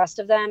 Gain the trust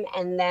of them,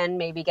 and then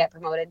maybe get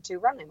promoted to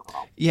runway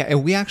model. Yeah.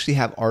 And we actually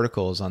have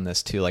articles on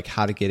this too, like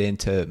how to get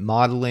into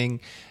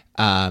modeling.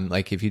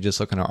 Like if you just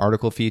look in our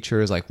article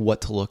features, like what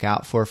to look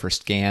out for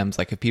scams.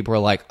 Like if people are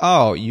like,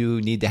 oh,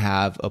 you need to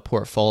have a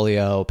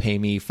portfolio, pay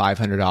me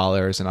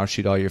 $500 and I'll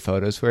shoot all your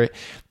photos for it.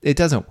 It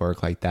doesn't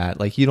work like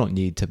that. Like, you don't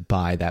need to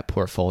buy that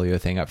portfolio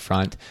thing up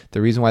front. The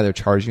reason why they're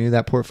charging you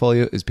that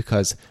portfolio is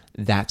because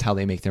that's how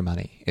they make their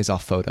money, is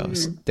off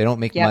photos. Mm-hmm. They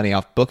don't make money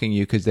off booking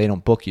you because they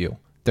don't book you.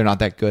 They're not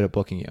that good at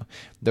booking you.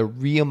 The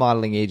real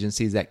modeling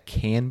agencies that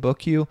can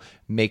book you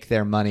make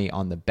their money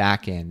on the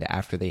back end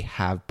after they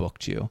have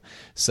booked you.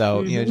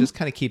 So, just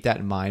kind of keep that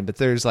in mind. But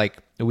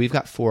we've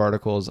got 4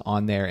 articles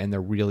on there, and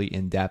they're really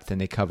in depth, and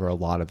they cover a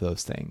lot of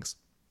those things.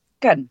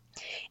 Good.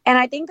 And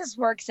I think this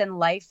works in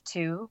life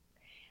too.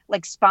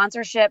 Like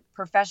sponsorship,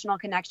 professional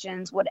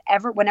connections,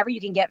 whenever you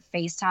can get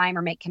FaceTime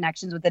or make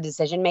connections with a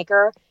decision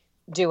maker,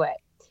 do it.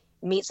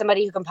 Meet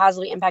somebody who can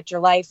positively impact your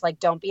life. Like,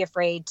 don't be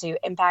afraid to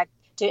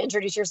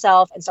introduce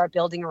yourself and start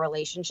building a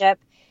relationship,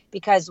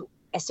 because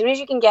as soon as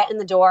you can get in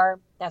the door,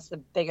 that's the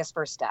biggest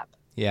first step.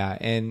 Yeah.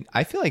 And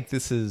I feel like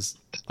this is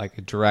like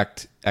a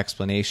direct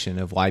explanation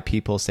of why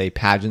people say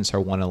pageants are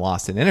won and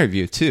lost in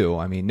interview too.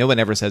 I mean, no one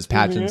ever says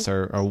pageants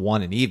are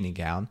won in evening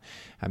gown.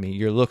 I mean,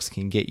 your looks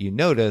can get you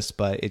noticed,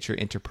 but it's your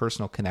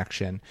interpersonal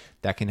connection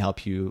that can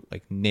help you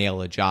like nail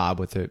a job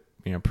with a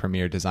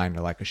premier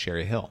designer like a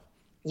Sherry Hill.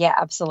 Yeah,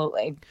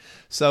 absolutely.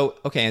 So,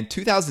 okay, in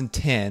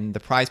 2010, the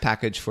prize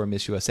package for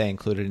Miss USA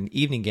included an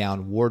evening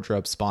gown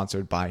wardrobe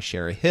sponsored by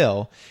Sherry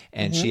Hill,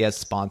 and she has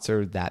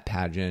sponsored that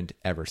pageant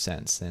ever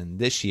since. And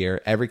this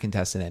year, every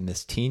contestant at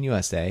Miss Teen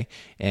USA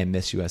and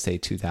Miss USA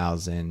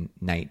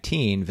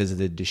 2019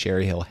 visited the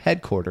Sherry Hill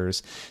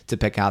headquarters to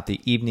pick out the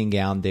evening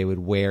gown they would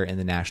wear in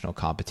the national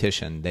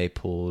competition. They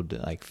pulled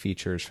like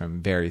features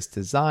from various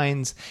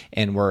designs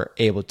and were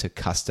able to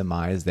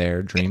customize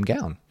their dream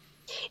gown.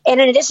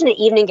 And in addition to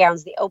evening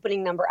gowns, the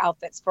opening number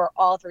outfits for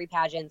all 3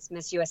 pageants,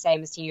 Miss USA,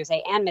 Miss Teen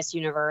USA, and Miss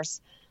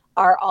Universe,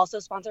 are also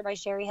sponsored by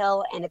Sherry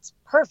Hill. And it's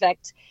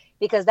perfect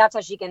because that's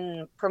how she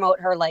can promote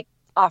her like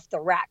off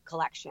the rack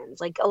collections.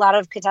 Like, a lot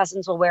of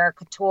contestants will wear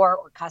couture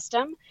or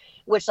custom,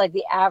 which like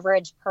the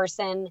average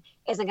person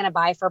isn't going to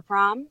buy for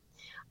prom.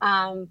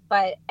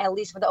 But at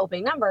least for the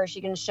opening number,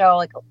 she can show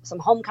like some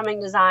homecoming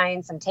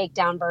designs, some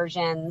takedown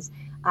versions,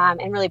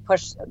 and really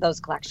push those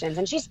collections.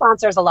 And she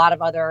sponsors a lot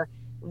of other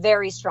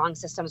very strong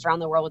systems around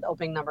the world with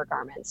opening number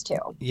garments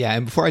too. Yeah.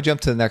 And before I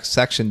jump to the next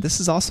section, this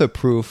is also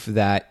proof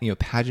that,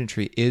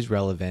 pageantry is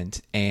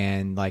relevant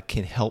and like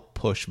can help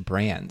push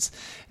brands.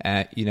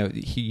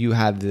 You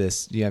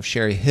have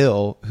Sherry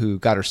Hill, who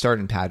got her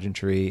start in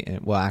pageantry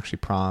and actually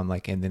prom,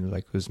 and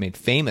then was made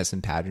famous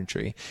in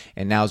pageantry,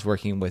 and now is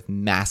working with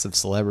massive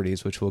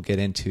celebrities, which we'll get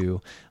into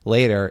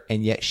later.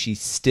 And yet she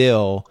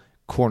still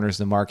corners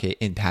the market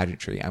in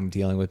pageantry. I'm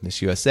dealing with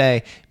Miss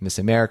USA, Miss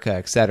America,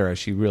 etc.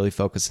 She really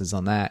focuses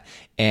on that.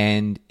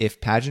 And if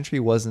pageantry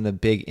wasn't a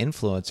big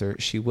influencer,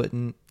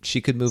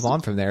 she could move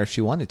on from there if she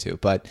wanted to.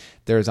 But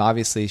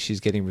she's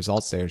getting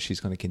results there, and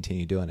she's going to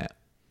continue doing it.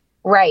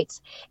 Right.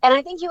 And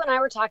I think you and I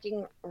were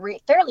talking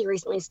fairly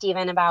recently,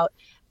 Stephen, about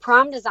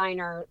prom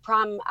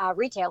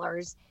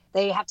retailers.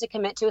 They have to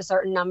commit to a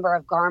certain number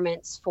of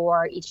garments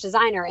for each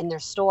designer in their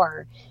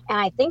store. And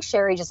I think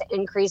Sherry just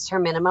increased her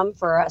minimum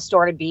for a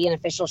store to be an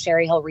official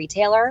Sherry Hill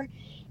retailer.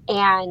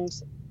 And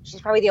she's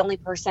probably the only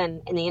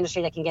person in the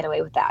industry that can get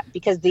away with that,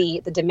 because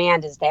the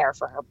demand is there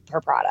for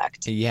her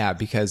product. Yeah,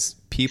 because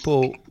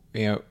people,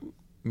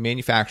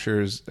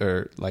 manufacturers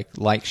or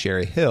like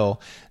Sherry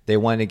Hill, they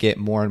want to get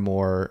more and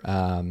more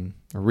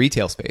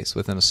retail space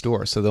within a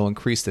store. So they'll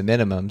increase the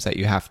minimums that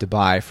you have to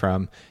buy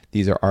from,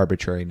 these are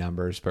arbitrary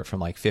numbers, but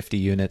from like 50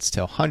 units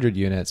to 100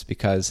 units,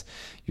 because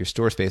your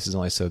store space is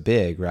only so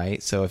big,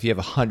 right? So if you have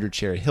 100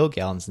 Sherry Hill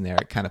gallons in there,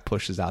 it kind of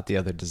pushes out the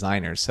other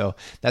designers. So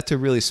that's a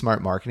really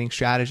smart marketing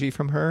strategy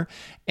from her.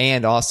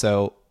 And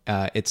also,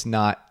 it's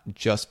not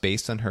just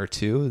based on her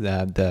too.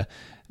 The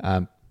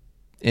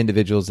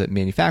individuals that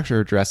manufacture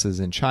her dresses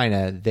in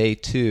China, they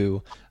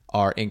too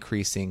are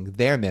increasing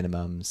their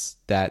minimums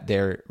that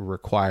they're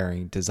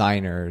requiring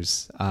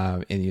designers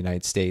in the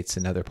United States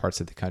and other parts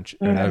of the country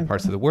or other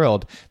parts of the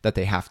world that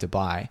they have to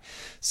buy.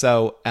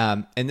 So,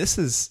 and this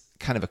is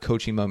kind of a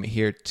coaching moment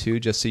here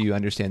too, just so you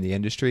understand the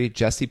industry.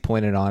 Jesse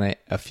pointed on it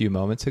a few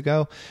moments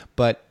ago,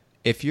 but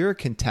if you're a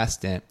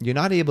contestant, you're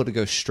not able to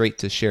go straight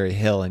to Sherry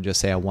Hill and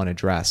just say, I want a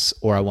dress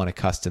or I want a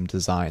custom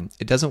design.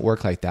 It doesn't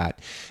work like that.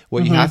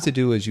 What you have to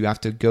do is you have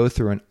to go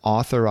through an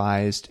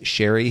authorized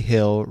Sherry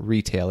Hill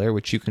retailer,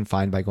 which you can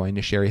find by going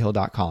to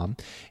sherryhill.com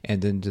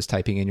and then just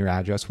typing in your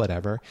address,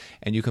 whatever.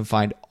 And you can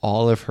find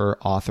all of her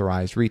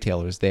authorized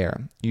retailers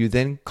there. You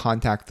then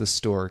contact the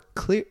store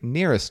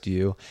nearest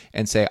you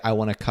and say, I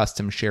want a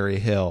custom Sherry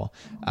Hill,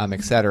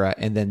 etc.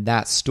 And then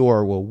that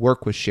store will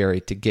work with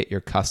Sherry to get your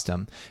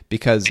custom,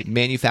 because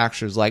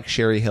manufacturers like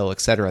Sherry Hill,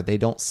 etc., they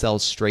don't sell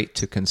straight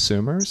to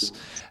consumers.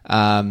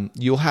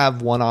 You'll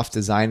have one-off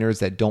designers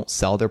that don't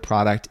sell their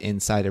product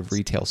inside of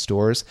retail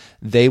stores.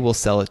 They will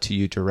sell it to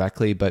you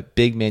directly, but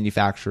big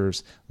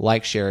manufacturers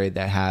like Sherry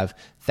that have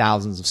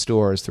thousands of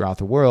stores throughout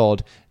the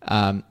world,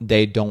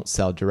 they don't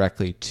sell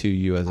directly to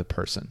you as a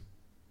person.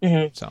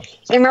 So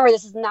remember,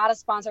 this is not a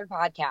sponsored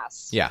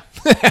podcast. Yeah,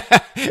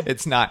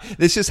 it's not.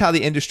 It's just how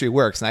the industry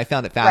works, and I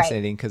found it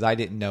fascinating because I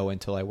didn't know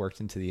until I worked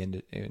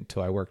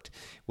until I worked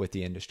with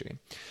the industry.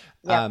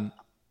 Yep.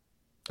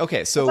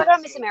 Okay, so let's talk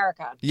about Miss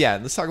America. Yeah,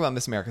 let's talk about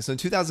Miss America. So in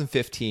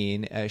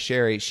 2015,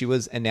 Sherry, she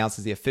was announced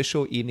as the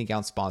official evening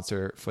gown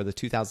sponsor for the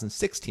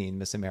 2016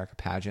 Miss America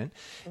pageant.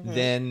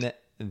 Then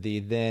the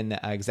then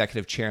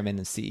executive chairman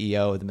and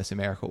CEO of the Miss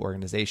America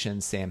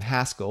organization, Sam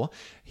Haskell,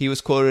 he was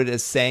quoted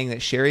as saying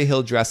that Sherry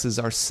Hill dresses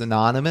are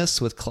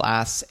synonymous with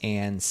class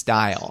and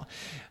style.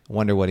 I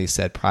wonder what he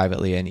said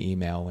privately in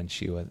email when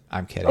she was,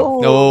 I'm kidding.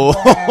 Oh,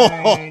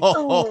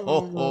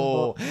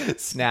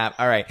 snap.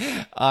 All right.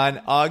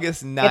 On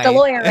August 9th. Get the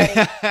lawyer ready.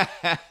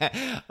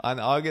 On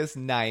August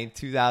 9th,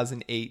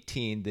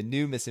 2018, the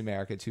new Miss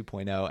America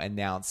 2.0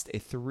 announced a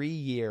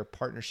 3-year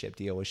partnership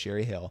deal with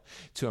Sherry Hill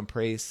to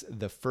embrace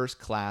the first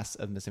class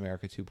of Miss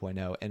America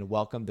 2.0 and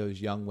welcome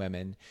those young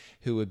women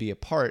who would be a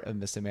part of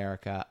Miss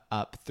America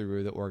up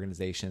through the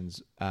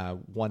organization's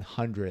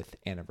 100th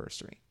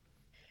anniversary.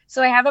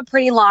 So I have a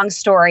pretty long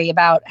story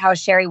about how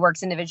Sherry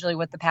works individually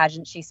with the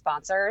pageant she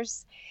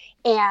sponsors.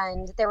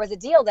 And there was a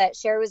deal that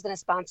Sherry was going to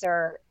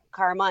sponsor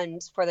Cara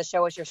Mund for the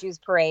Show Us Your Shoes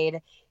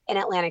parade in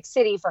Atlantic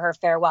City for her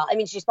farewell. I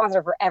mean, she sponsored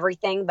her for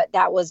everything, but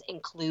that was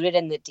included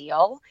in the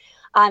deal.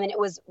 And it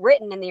was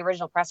written in the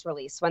original press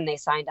release when they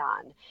signed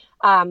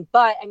on.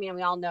 But I mean,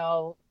 we all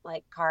know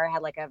like Cara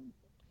had like a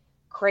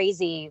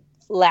crazy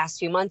last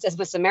few months as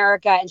Miss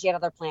America, and she had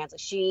other plans. Like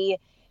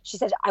she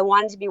said, I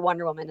wanted to be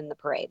Wonder Woman in the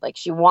parade. Like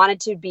she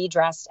wanted to be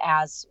dressed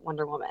as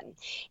Wonder Woman.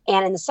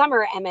 And in the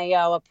summer,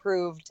 MAO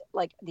approved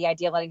like the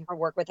idea of letting her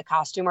work with a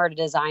costumer to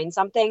design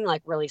something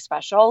like really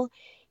special.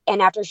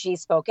 And after she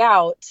spoke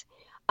out,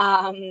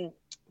 of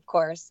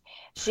course,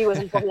 she was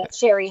informed that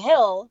Sherry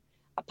Hill,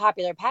 a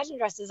popular pageant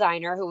dress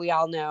designer who we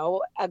all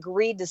know,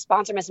 agreed to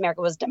sponsor Miss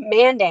America, was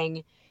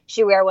demanding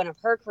she wear one of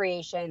her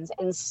creations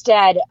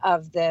instead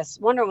of this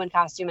Wonder Woman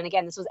costume. And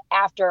again, this was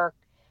after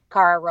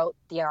Cara wrote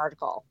the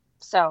article.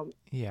 So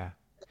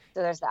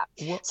there's that.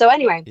 So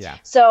anyway,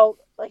 so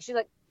like she's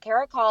like,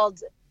 Cara called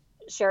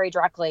Sherry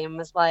directly and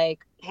was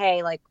like,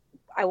 hey, like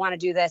I want to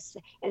do this.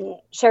 And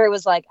Sherry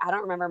was like, I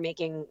don't remember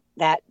making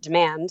that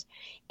demand.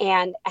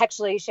 And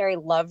actually Sherry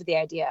loved the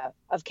idea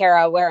of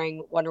Cara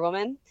wearing Wonder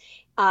Woman.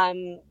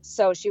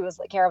 So she was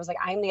like, Cara was like,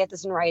 I'm gonna get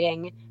this in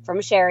writing from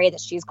Sherry that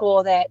she's cool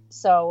with it.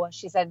 So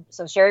she said,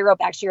 so Sherry wrote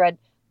back, she read,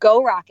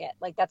 go rock it.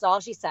 Like, that's all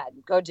she said.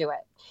 Go do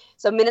it.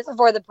 So minutes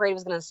before the parade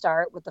was going to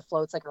start with the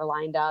floats, like, are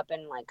lined up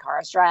and, like,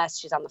 Cara's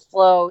dressed. She's on the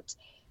float.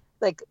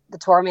 Like, the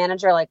tour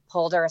manager, like,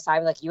 pulled her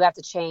aside. Like, you have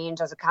to change.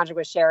 There's a contract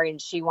with Sherry, and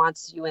she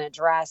wants you in a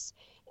dress.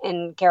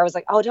 And Cara was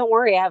like, oh, don't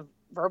worry. I have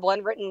verbal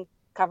and written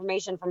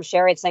confirmation from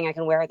Sherry saying I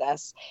can wear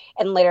this.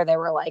 And later they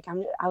were like,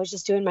 I was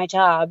just doing my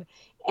job.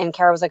 And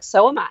Cara was like,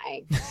 so am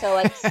I. So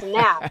like,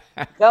 snap,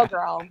 go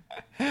girl.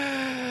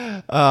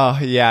 Oh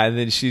yeah. And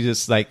then she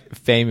just like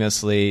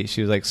famously,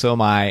 she was like, so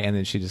am I. And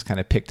then she just kind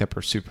of picked up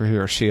her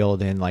superhero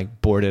shield and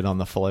like boarded on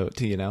the float,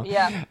 you know?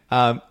 Yeah.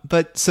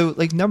 But so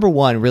like number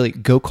one, really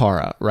go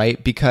Cara,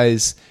 right?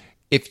 Because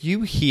if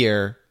you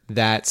hear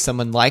that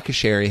someone like a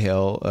Sherry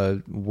Hill, a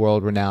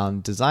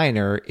world-renowned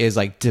designer, is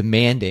like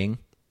demanding,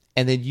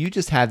 and then you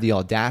just have the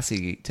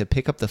audacity to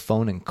pick up the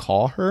phone and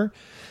call her,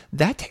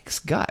 that takes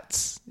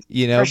guts,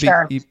 you know, For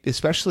sure.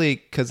 Especially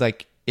because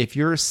like if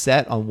you're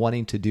set on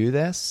wanting to do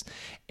this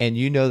and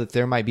you know that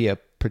there might be a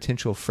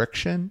potential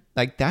friction,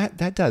 like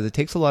that does, it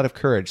takes a lot of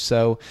courage.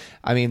 So,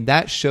 I mean,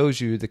 that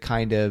shows you the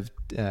kind of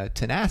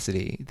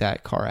tenacity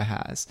that Cara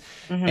has.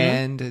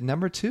 And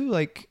number two,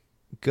 like,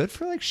 good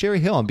for like Sherry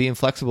Hill and being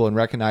flexible and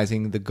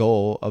recognizing the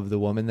goal of the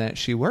woman that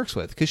she works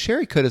with. Because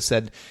Sherry could have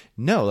said,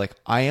 no, like,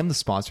 I am the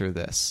sponsor of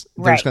this.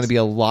 There's going to be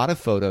a lot of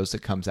photos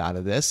that comes out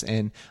of this,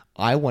 and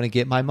I want to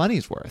get my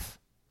money's worth.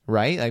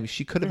 Right? Like,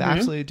 she could have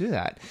absolutely do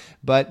that.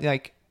 But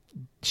like,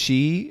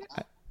 she,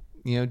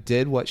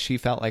 did what she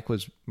felt like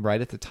was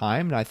right at the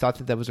time. And I thought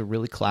that was a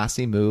really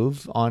classy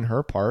move on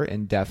her part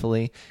and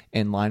definitely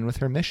in line with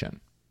her mission.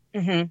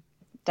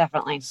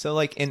 Definitely. So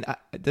like, and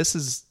this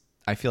is,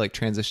 I feel like,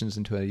 transitions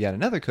into yet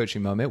another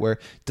coaching moment where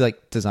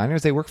like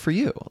designers, they work for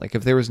you. Like,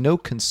 if there was no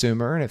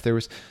consumer and if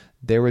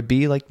there would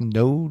be like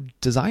no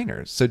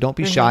designers. So don't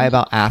be shy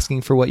about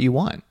asking for what you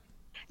want.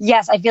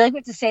 Yes, I feel like we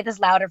have to say this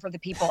louder for the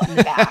people in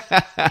the back.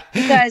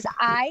 Because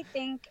I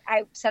think,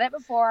 I've said it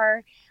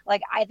before,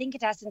 like, I think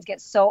contestants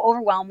get so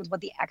overwhelmed with what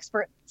the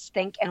experts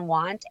think and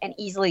want and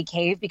easily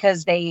cave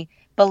because they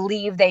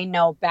believe they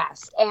know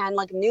best. And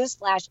like,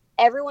 newsflash,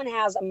 everyone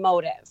has a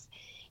motive.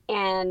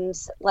 And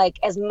like,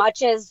 as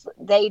much as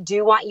they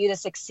do want you to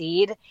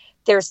succeed,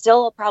 there's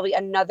still probably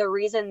another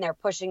reason they're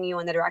pushing you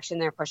in the direction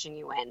they're pushing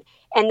you in.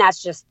 And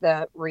that's just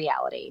the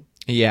reality.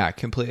 Yeah,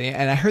 completely.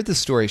 And I heard the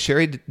story.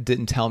 Sherry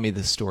didn't tell me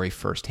the story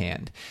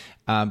firsthand,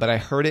 but I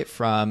heard it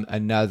from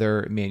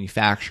another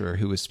manufacturer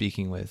who was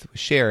speaking with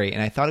Sherry,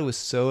 and I thought it was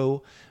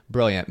so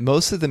brilliant.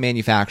 Most of the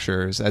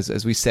manufacturers,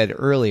 as we said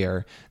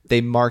earlier,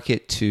 they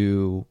market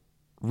to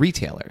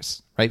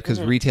retailers, right? Because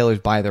retailers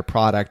buy their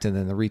product, and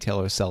then the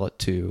retailers sell it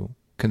to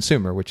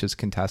consumer, which is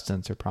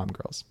contestants or prom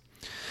girls.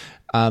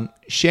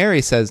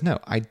 Sherry says, no,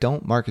 I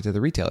don't market to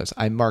the retailers.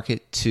 I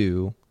market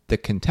to the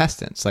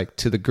contestants, like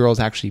to the girls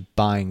actually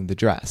buying the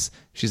dress.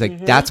 She's like,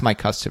 that's my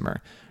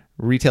customer.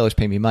 Retailers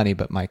pay me money,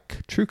 but my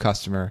true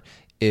customer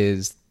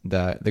is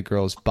the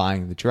girls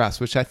buying the dress,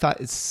 which I thought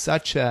is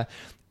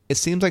it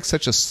seems like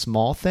such a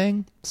small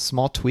thing,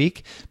 small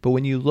tweak. But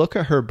when you look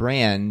at her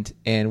brand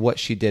and what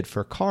she did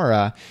for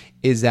Cara,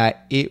 is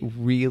that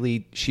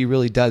she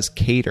really does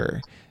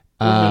cater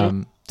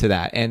to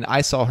that. And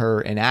I saw her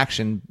in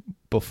action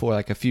before,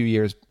 like a few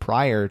years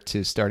prior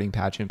to starting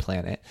Pageant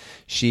Planet.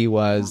 She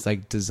was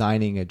like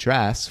designing a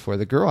dress for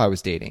the girl I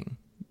was dating,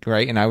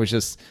 right? And I was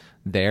just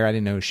there. I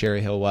didn't know who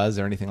Sherry Hill was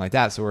or anything like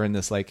that. So we're in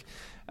this like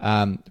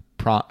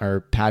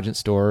pageant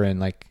store in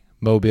like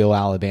Mobile,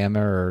 Alabama,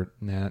 or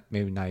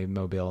maybe not even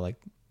Mobile, like,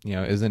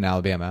 it was in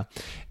Alabama.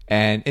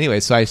 And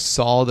anyway, so I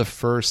saw the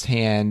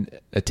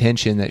firsthand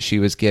attention that she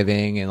was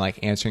giving and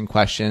like answering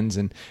questions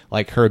and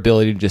like her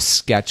ability to just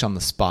sketch on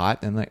the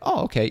spot and like,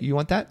 oh, okay, you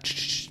want that?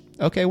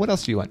 Okay, what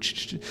else do you want?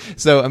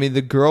 So, I mean,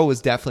 the girl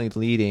was definitely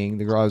leading.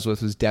 The girl I was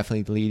with was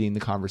definitely leading the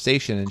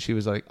conversation, and she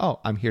was like, oh,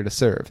 I'm here to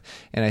serve.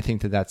 And I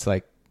think that that's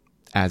like,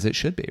 as it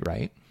should be,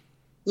 right?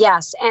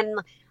 Yes. And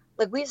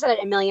like we've said it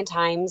a million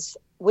times,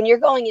 when you're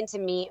going in to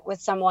meet with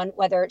someone,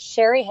 whether it's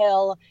Sherry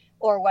Hill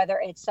or whether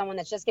it's someone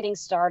that's just getting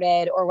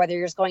started or whether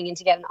you're just going in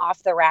to get an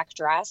off-the-rack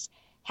dress,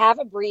 have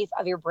a brief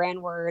of your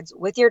brand words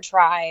with your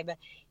tribe.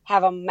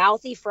 Have a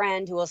mouthy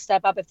friend who will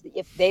step up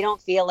if they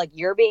don't feel like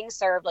you're being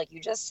served, like you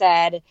just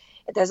said.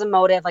 If there's a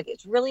motive, like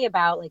it's really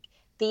about like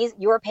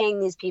you're paying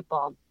these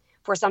people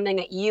for something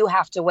that you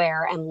have to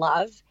wear and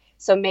love.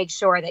 So make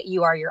sure that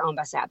you are your own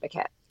best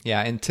advocate.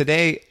 Yeah, and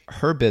today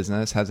her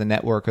business has a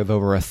network of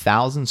over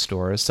 1,000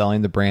 stores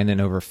selling the brand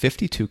in over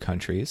 52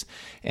 countries.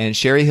 And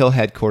Sherry Hill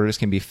headquarters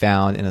can be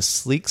found in a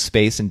sleek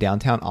space in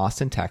downtown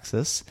Austin,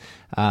 Texas.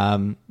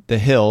 The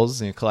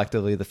Hills,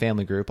 collectively the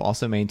family group,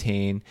 also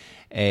maintain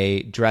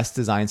a dress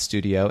design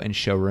studio and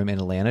showroom in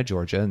Atlanta,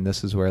 Georgia, and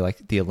this is where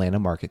like the Atlanta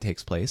market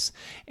takes place,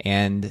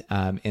 and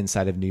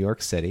inside of New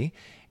York City.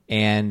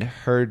 And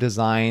her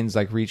designs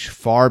like reach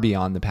far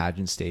beyond the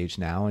pageant stage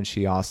now, and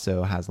she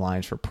also has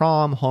lines for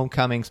prom,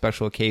 homecoming,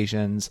 special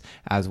occasions,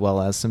 as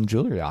well as some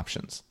jewelry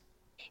options.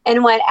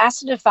 And when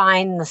asked to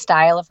define the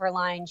style of her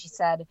line, she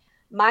said,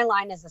 "My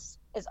line is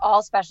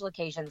all special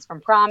occasions,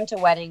 from prom to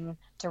wedding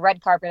to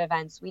red carpet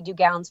events. We do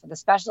gowns for the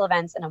special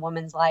events in a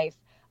woman's life.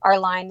 Our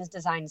line is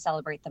designed to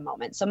celebrate the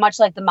moment." So much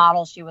like the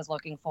model she was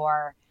looking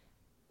for,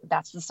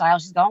 that's the style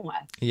she's going with.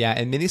 Yeah,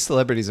 and many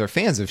celebrities are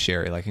fans of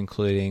Sherry, like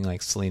including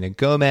like Selena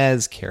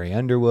Gomez, Carrie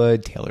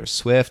Underwood, Taylor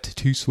Swift,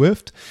 Too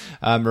Swift,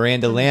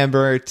 Miranda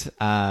Lambert,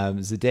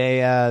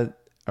 Zendaya,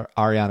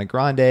 Ariana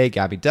Grande,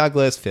 Gabby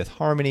Douglas, Fifth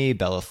Harmony,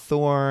 Bella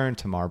Thorne,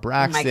 Tamar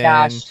Braxton. Oh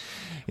my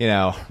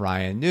gosh.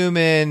 Ryan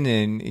Newman,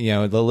 and,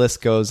 the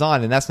list goes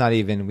on. And that's not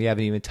even, we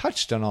haven't even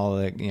touched on all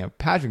the,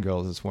 pageant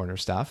girls that's worn her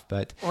stuff.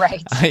 But,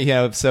 right.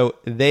 So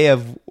they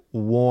have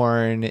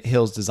worn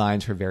Hill's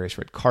designs for various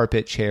red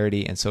carpet,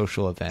 charity, and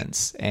social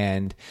events.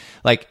 And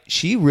like,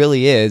 she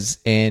really is,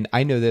 and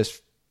I know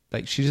this,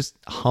 like, she's just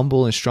a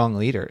humble and strong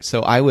leader. So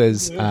I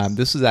was,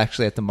 this was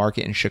actually at the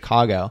market in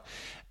Chicago.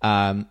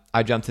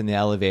 I jumped in the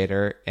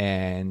elevator,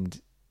 and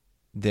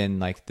then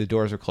like the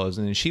doors were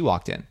closing and she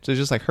walked in. So it was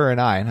just like her and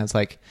I was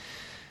like,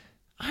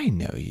 I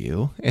know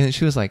you. And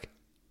she was like,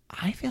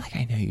 I feel like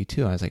I know you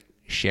too. I was like,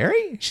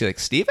 Sherry? She's like,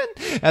 Steven?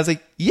 I was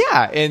like,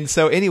 yeah. And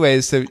so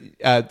anyways,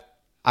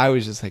 I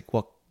was just like,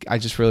 well, I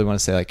just really want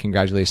to say like,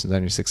 congratulations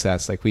on your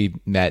success. Like we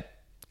met,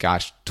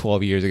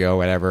 12 years ago,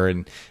 whatever.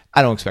 And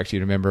I don't expect you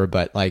to remember,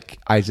 but like,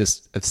 I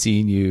just have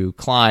seen you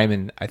climb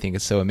and I think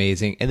it's so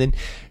amazing. And then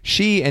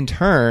she in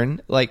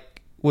turn,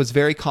 like was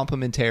very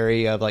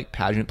complimentary of like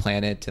Pageant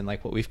Planet and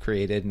like what we've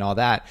created and all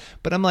that.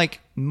 But I'm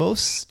like I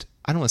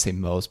don't want to say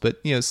most, but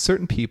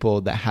certain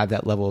people that have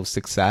that level of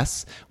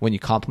success, when you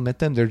compliment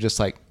them, they're just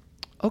like,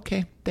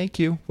 okay, thank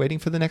you. Waiting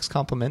for the next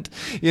compliment,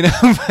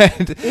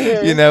 but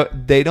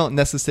they don't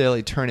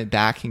necessarily turn it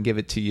back and give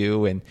it to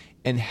you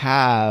and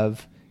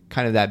have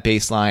kind of that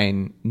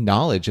baseline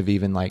knowledge of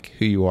even like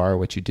who you are,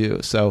 what you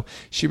do. So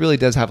she really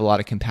does have a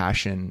lot of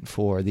compassion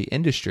for the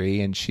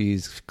industry, and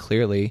she's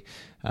clearly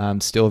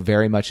still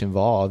very much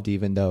involved,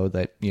 even though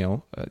that,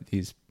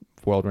 these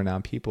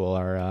world-renowned people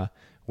are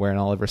wearing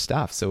all of her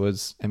stuff. So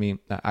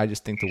I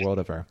just think the world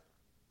of her.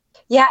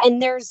 Yeah.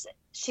 And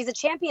she's a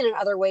champion in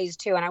other ways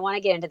too. And I want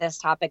to get into this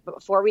topic, but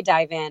before we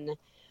dive in,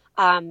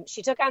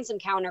 she took on some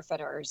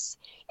counterfeiters,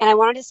 and I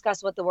want to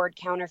discuss what the word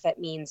counterfeit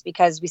means,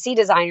 because we see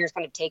designers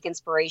kind of take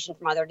inspiration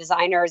from other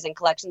designers and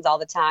collections all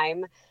the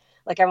time.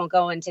 Like, I won't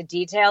go into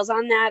details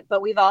on that,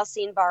 but we've all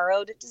seen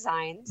borrowed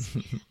designs.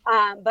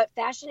 But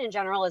fashion in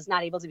general is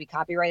not able to be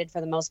copyrighted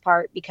for the most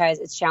part, because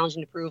it's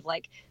challenging to prove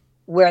like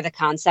where the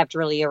concept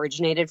really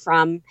originated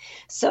from.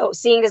 So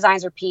seeing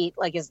designs repeat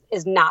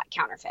is not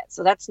counterfeit.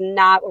 So that's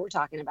not what we're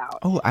talking about.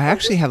 Oh, I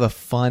actually have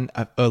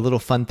a little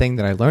fun thing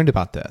that I learned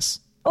about this.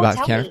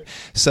 Tell me.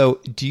 So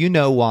do you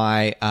know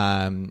why,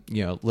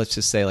 let's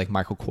just say like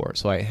Michael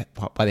Kors, why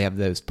they have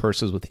those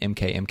purses with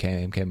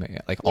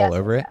MK, like all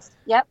over it? Yes.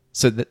 Yep.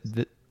 So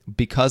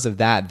because of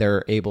that,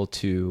 they're able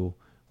to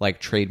like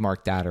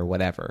trademark that or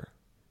whatever.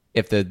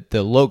 If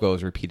the logo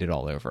is repeated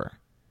all over,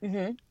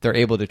 they're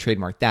able to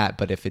trademark that.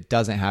 But if it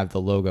doesn't have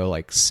the logo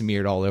like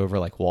smeared all over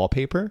like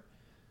wallpaper,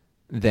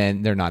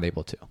 then they're not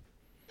able to.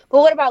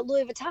 Well, what about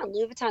Louis Vuitton?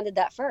 Louis Vuitton did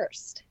that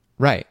first.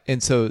 Right.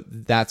 And so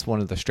that's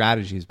one of the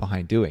strategies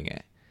behind doing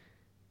it,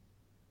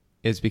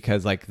 is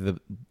because like the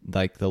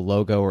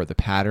logo or the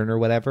pattern or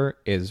whatever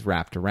is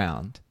wrapped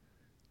around.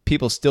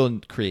 People still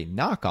create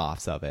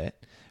knockoffs of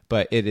it,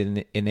 but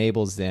it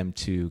enables them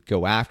to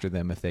go after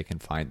them if they can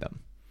find them.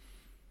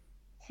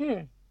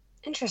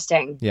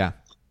 Interesting. Yeah.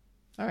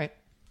 All right.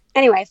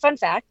 Anyway, fun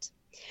fact.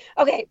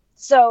 Okay.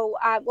 So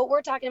what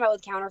we're talking about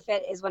with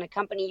counterfeit is when a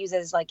company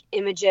uses like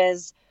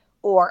images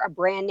or a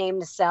brand name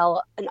to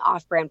sell an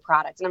off-brand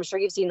product. And I'm sure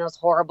you've seen those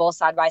horrible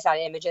side-by-side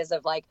images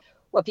of like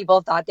what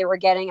people thought they were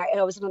getting. I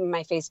always put them in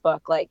my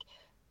Facebook, like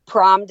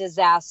prom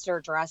disaster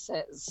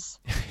dresses.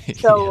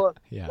 So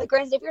yeah. Like,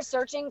 granted, if you're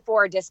searching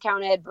for a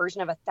discounted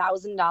version of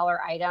 $1,000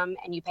 item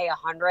and you pay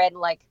 $100,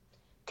 like,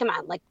 come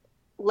on, like,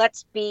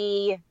 let's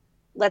be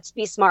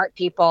smart,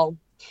 people.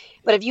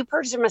 But if you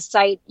purchase from a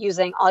site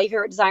using all your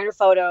favorite designer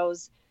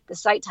photos, the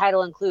site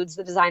title includes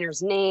the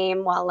designer's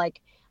name, well,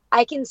 like,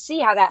 I can see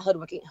how that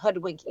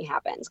hoodwinking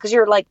happens, because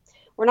you're like,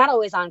 we're not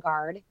always on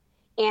guard.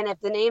 And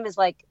if the name is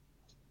like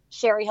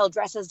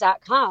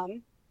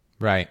SherryHillDresses.com,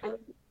 right,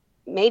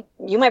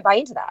 you might buy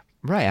into that.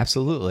 Right,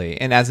 absolutely.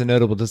 And as a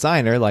notable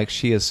designer, like,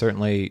 she has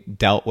certainly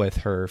dealt with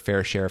her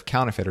fair share of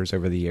counterfeiters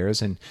over the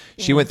years. And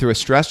she went through a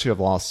stretch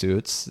of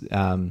lawsuits,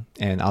 and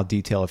I'll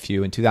detail a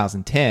few. In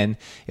 2010,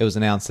 it was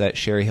announced that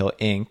Sherry Hill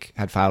Inc.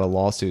 had filed a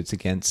lawsuit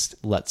against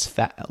Let's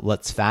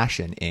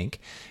Fashion Inc.,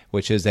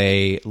 which is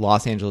a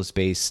Los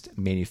Angeles-based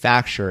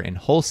manufacturer and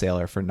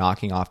wholesaler, for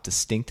knocking off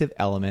distinctive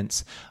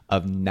elements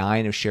of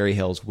 9 of Sherry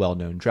Hill's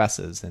well-known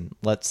dresses. And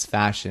Let's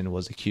Fashion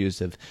was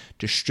accused of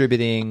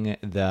distributing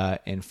the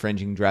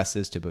infringing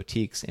dresses to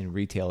boutiques and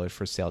retailers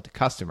for sale to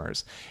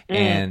customers.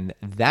 And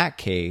that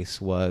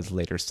case was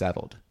later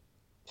settled.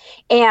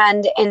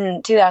 And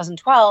in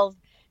 2012,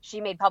 she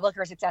made public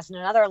her success in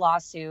another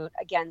lawsuit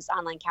against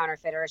online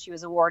counterfeiters. She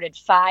was awarded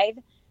 $5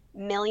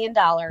 million.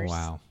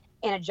 Wow.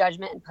 In a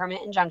judgment and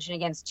permanent injunction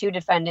against 2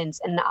 defendants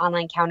in the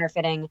online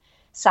counterfeiting,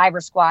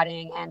 cyber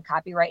squatting, and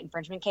copyright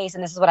infringement case.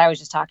 And this is what I was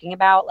just talking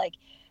about. Like,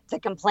 the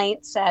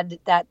complaint said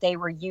that they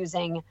were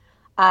using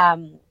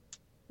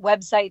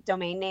website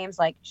domain names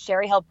like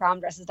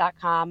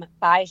SherryHillPromDresses.com,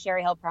 by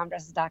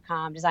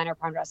SherryHillPromDresses.com,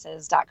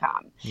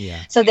 DesignerPromDresses.com.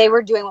 Yeah. So they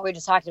were doing what we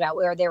just talked about,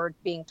 where they were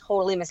being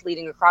totally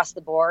misleading across the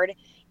board,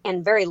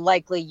 and very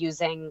likely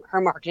using her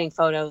marketing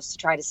photos to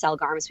try to sell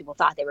garments people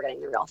thought they were getting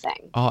the real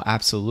thing. Oh,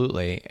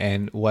 absolutely.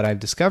 And what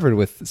I've discovered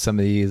with some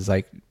of these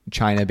like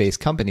China-based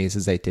companies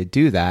is that they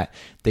do that.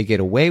 They get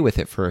away with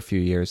it for a few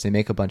years. They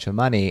make a bunch of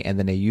money, and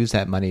then they use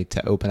that money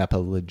to open up a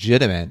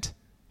legitimate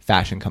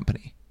fashion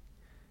company.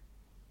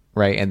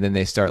 Right. And then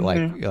they start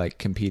like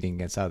competing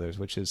against others,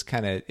 which is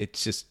kind of,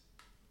 it's just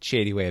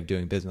shady way of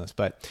doing business.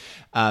 But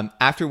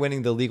after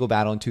winning the legal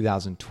battle in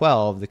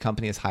 2012, the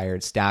company has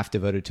hired staff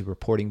devoted to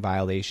reporting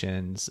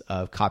violations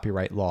of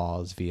copyright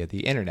laws via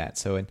the internet.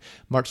 So in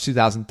March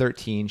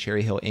 2013,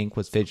 Sherry Hill Inc.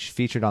 was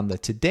featured on the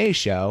Today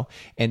Show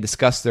and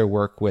discussed their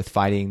work with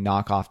fighting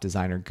knockoff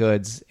designer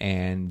goods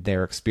and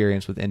their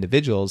experience with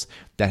individuals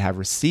that have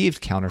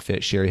received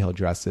counterfeit Sherry Hill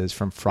dresses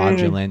from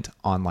fraudulent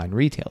online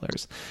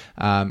retailers.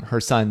 Her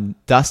son,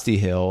 Dusty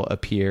Hill,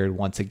 appeared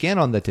once again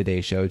on the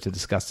Today Show to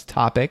discuss the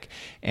topic,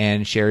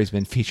 and Sherry's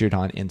been featured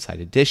on Inside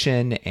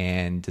Edition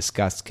and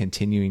discussed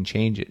continuing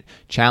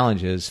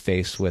challenges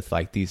faced with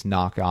like these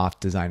knockoff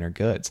designer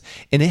goods.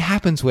 And it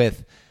happens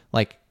with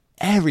like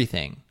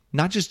everything,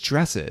 not just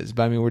dresses,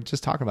 but I mean, we're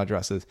just talking about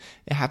dresses.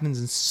 It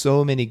happens in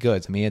so many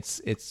goods. I mean,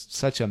 it's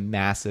such a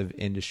massive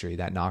industry,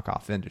 that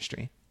knockoff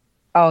industry.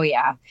 Oh,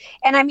 yeah.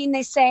 And I mean,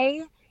 they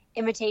say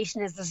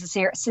imitation is the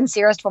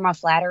sincerest form of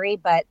flattery,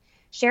 but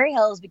Sherry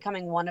Hill is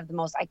becoming one of the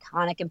most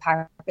iconic and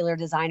popular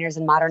designers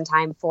in modern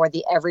time for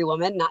the every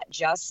woman, not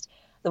just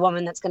the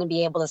woman that's going to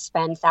be able to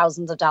spend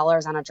thousands of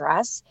dollars on a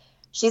dress.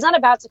 She's not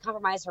about to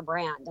compromise her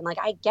brand. And like,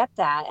 I get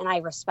that and I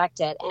respect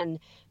it. And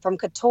from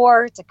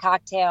couture to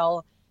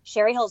cocktail,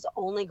 Sherry Hill's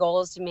only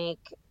goal is to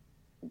make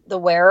the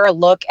wearer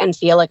look and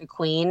feel like a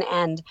queen.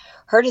 And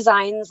her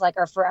designs like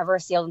are forever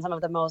sealed in some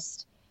of the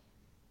most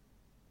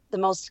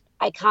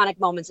iconic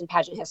moments in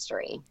pageant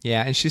history.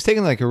 Yeah, and she's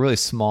taken like a really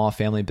small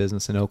family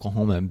business in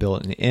Oklahoma and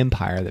built an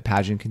empire that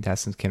pageant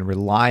contestants can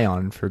rely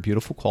on for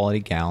beautiful quality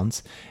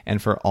gowns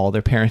and for all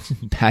their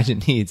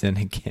pageant needs. And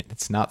again,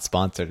 it's not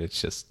sponsored. It's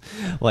just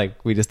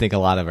like, we just think a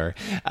lot of her.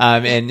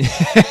 And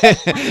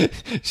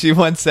she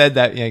once said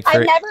that, you know,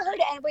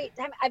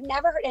 I've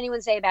never heard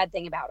anyone say a bad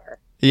thing about her.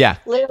 Yeah.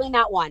 Literally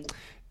not one.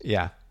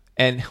 Yeah.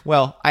 And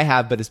well, I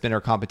have, but it's been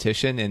her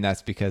competition, and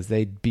that's because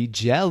they'd be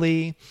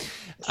jelly.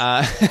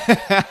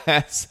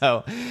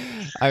 So,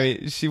 I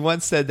mean, she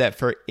once said that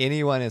for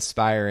anyone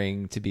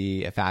aspiring to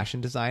be a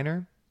fashion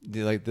designer,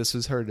 like this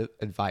was her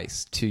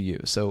advice to you.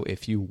 So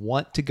if you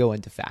want to go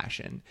into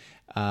fashion,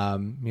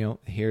 you know,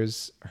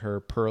 here's her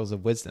pearls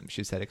of wisdom.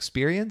 She said,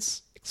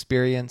 experience.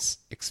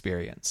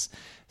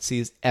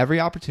 Seize every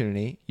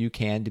opportunity you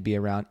can to be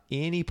around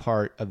any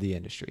part of the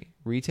industry.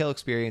 Retail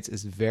experience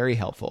is very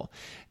helpful.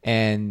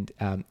 And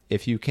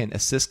if you can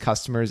assist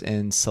customers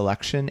in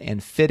selection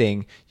and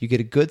fitting, you get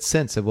a good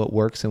sense of what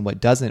works and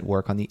what doesn't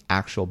work on the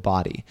actual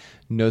body.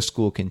 No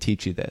school can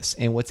teach you this.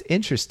 And what's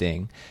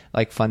interesting,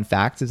 like fun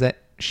fact, is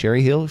that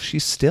Sherry Hill, she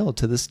still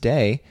to this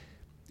day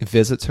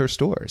visits her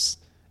stores.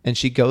 And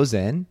she goes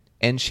in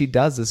and she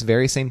does this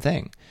very same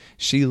thing.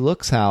 She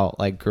looks how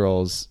like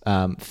girls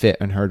fit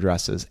in her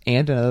dresses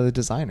and in other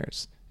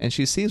designers, and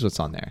she sees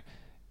what's on there,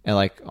 and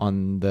like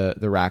on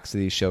the racks of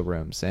these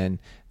showrooms, and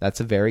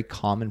that's a very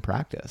common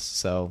practice.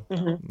 So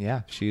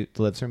yeah, she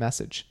lives her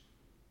message.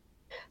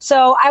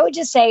 So I would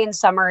just say in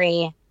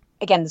summary,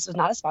 again, this was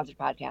not a sponsored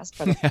podcast,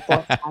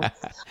 but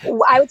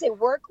I would say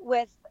work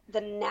with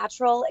the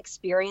natural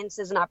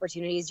experiences and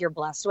opportunities you're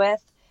blessed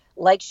with.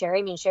 Like Sherry,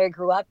 I mean, Sherry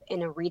grew up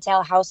in a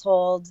retail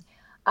household,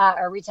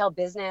 a retail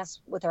business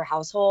with her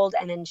household,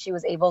 and then she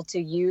was able to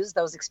use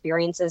those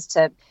experiences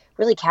to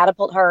really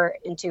catapult her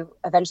into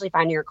eventually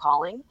finding her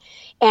calling,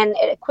 and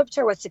it equipped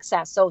her with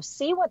success. So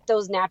see what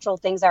those natural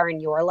things are in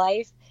your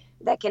life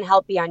that can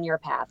help you on your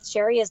path.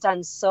 Sherry has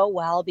done so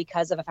well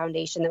because of a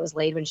foundation that was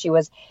laid when she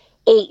was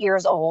 8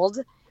 years old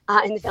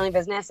in the family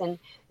business, and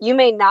you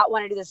may not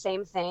want to do the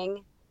same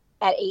thing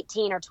at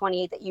 18 or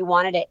 28 that you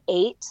wanted at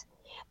 8,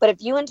 but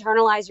if you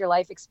internalize your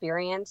life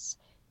experience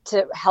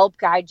to help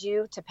guide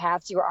you to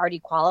paths you were already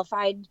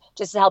qualified,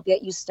 just to help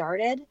get you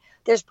started,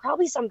 there's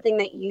probably something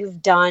that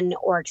you've done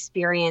or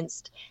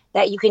experienced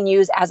that you can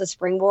use as a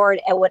springboard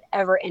at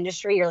whatever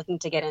industry you're looking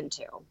to get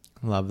into.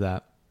 Love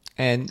that.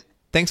 And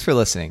thanks for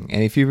listening.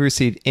 And if you've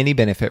received any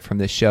benefit from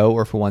this show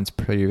or for ones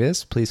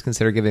previous, please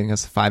consider giving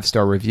us a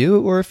 5-star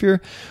review. Or if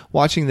you're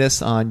watching this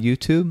on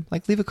YouTube,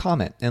 like leave a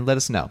comment and let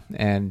us know,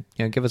 and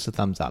give us a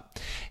thumbs up.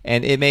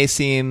 And it may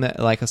seem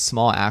like a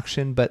small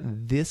action, but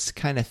this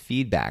kind of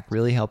feedback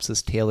really helps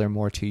us tailor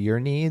more to your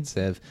needs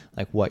of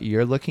like what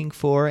you're looking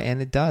for,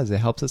 and it does. It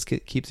helps us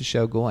keep the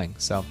show going.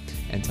 So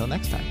until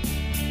next time.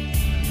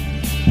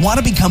 Want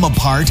to become a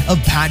part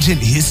of pageant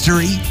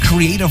history?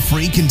 Create a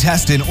free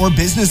contestant or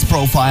business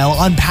profile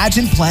on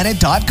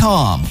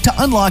PageantPlanet.com to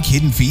unlock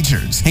hidden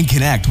features and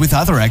connect with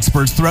other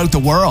experts throughout the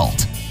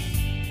world.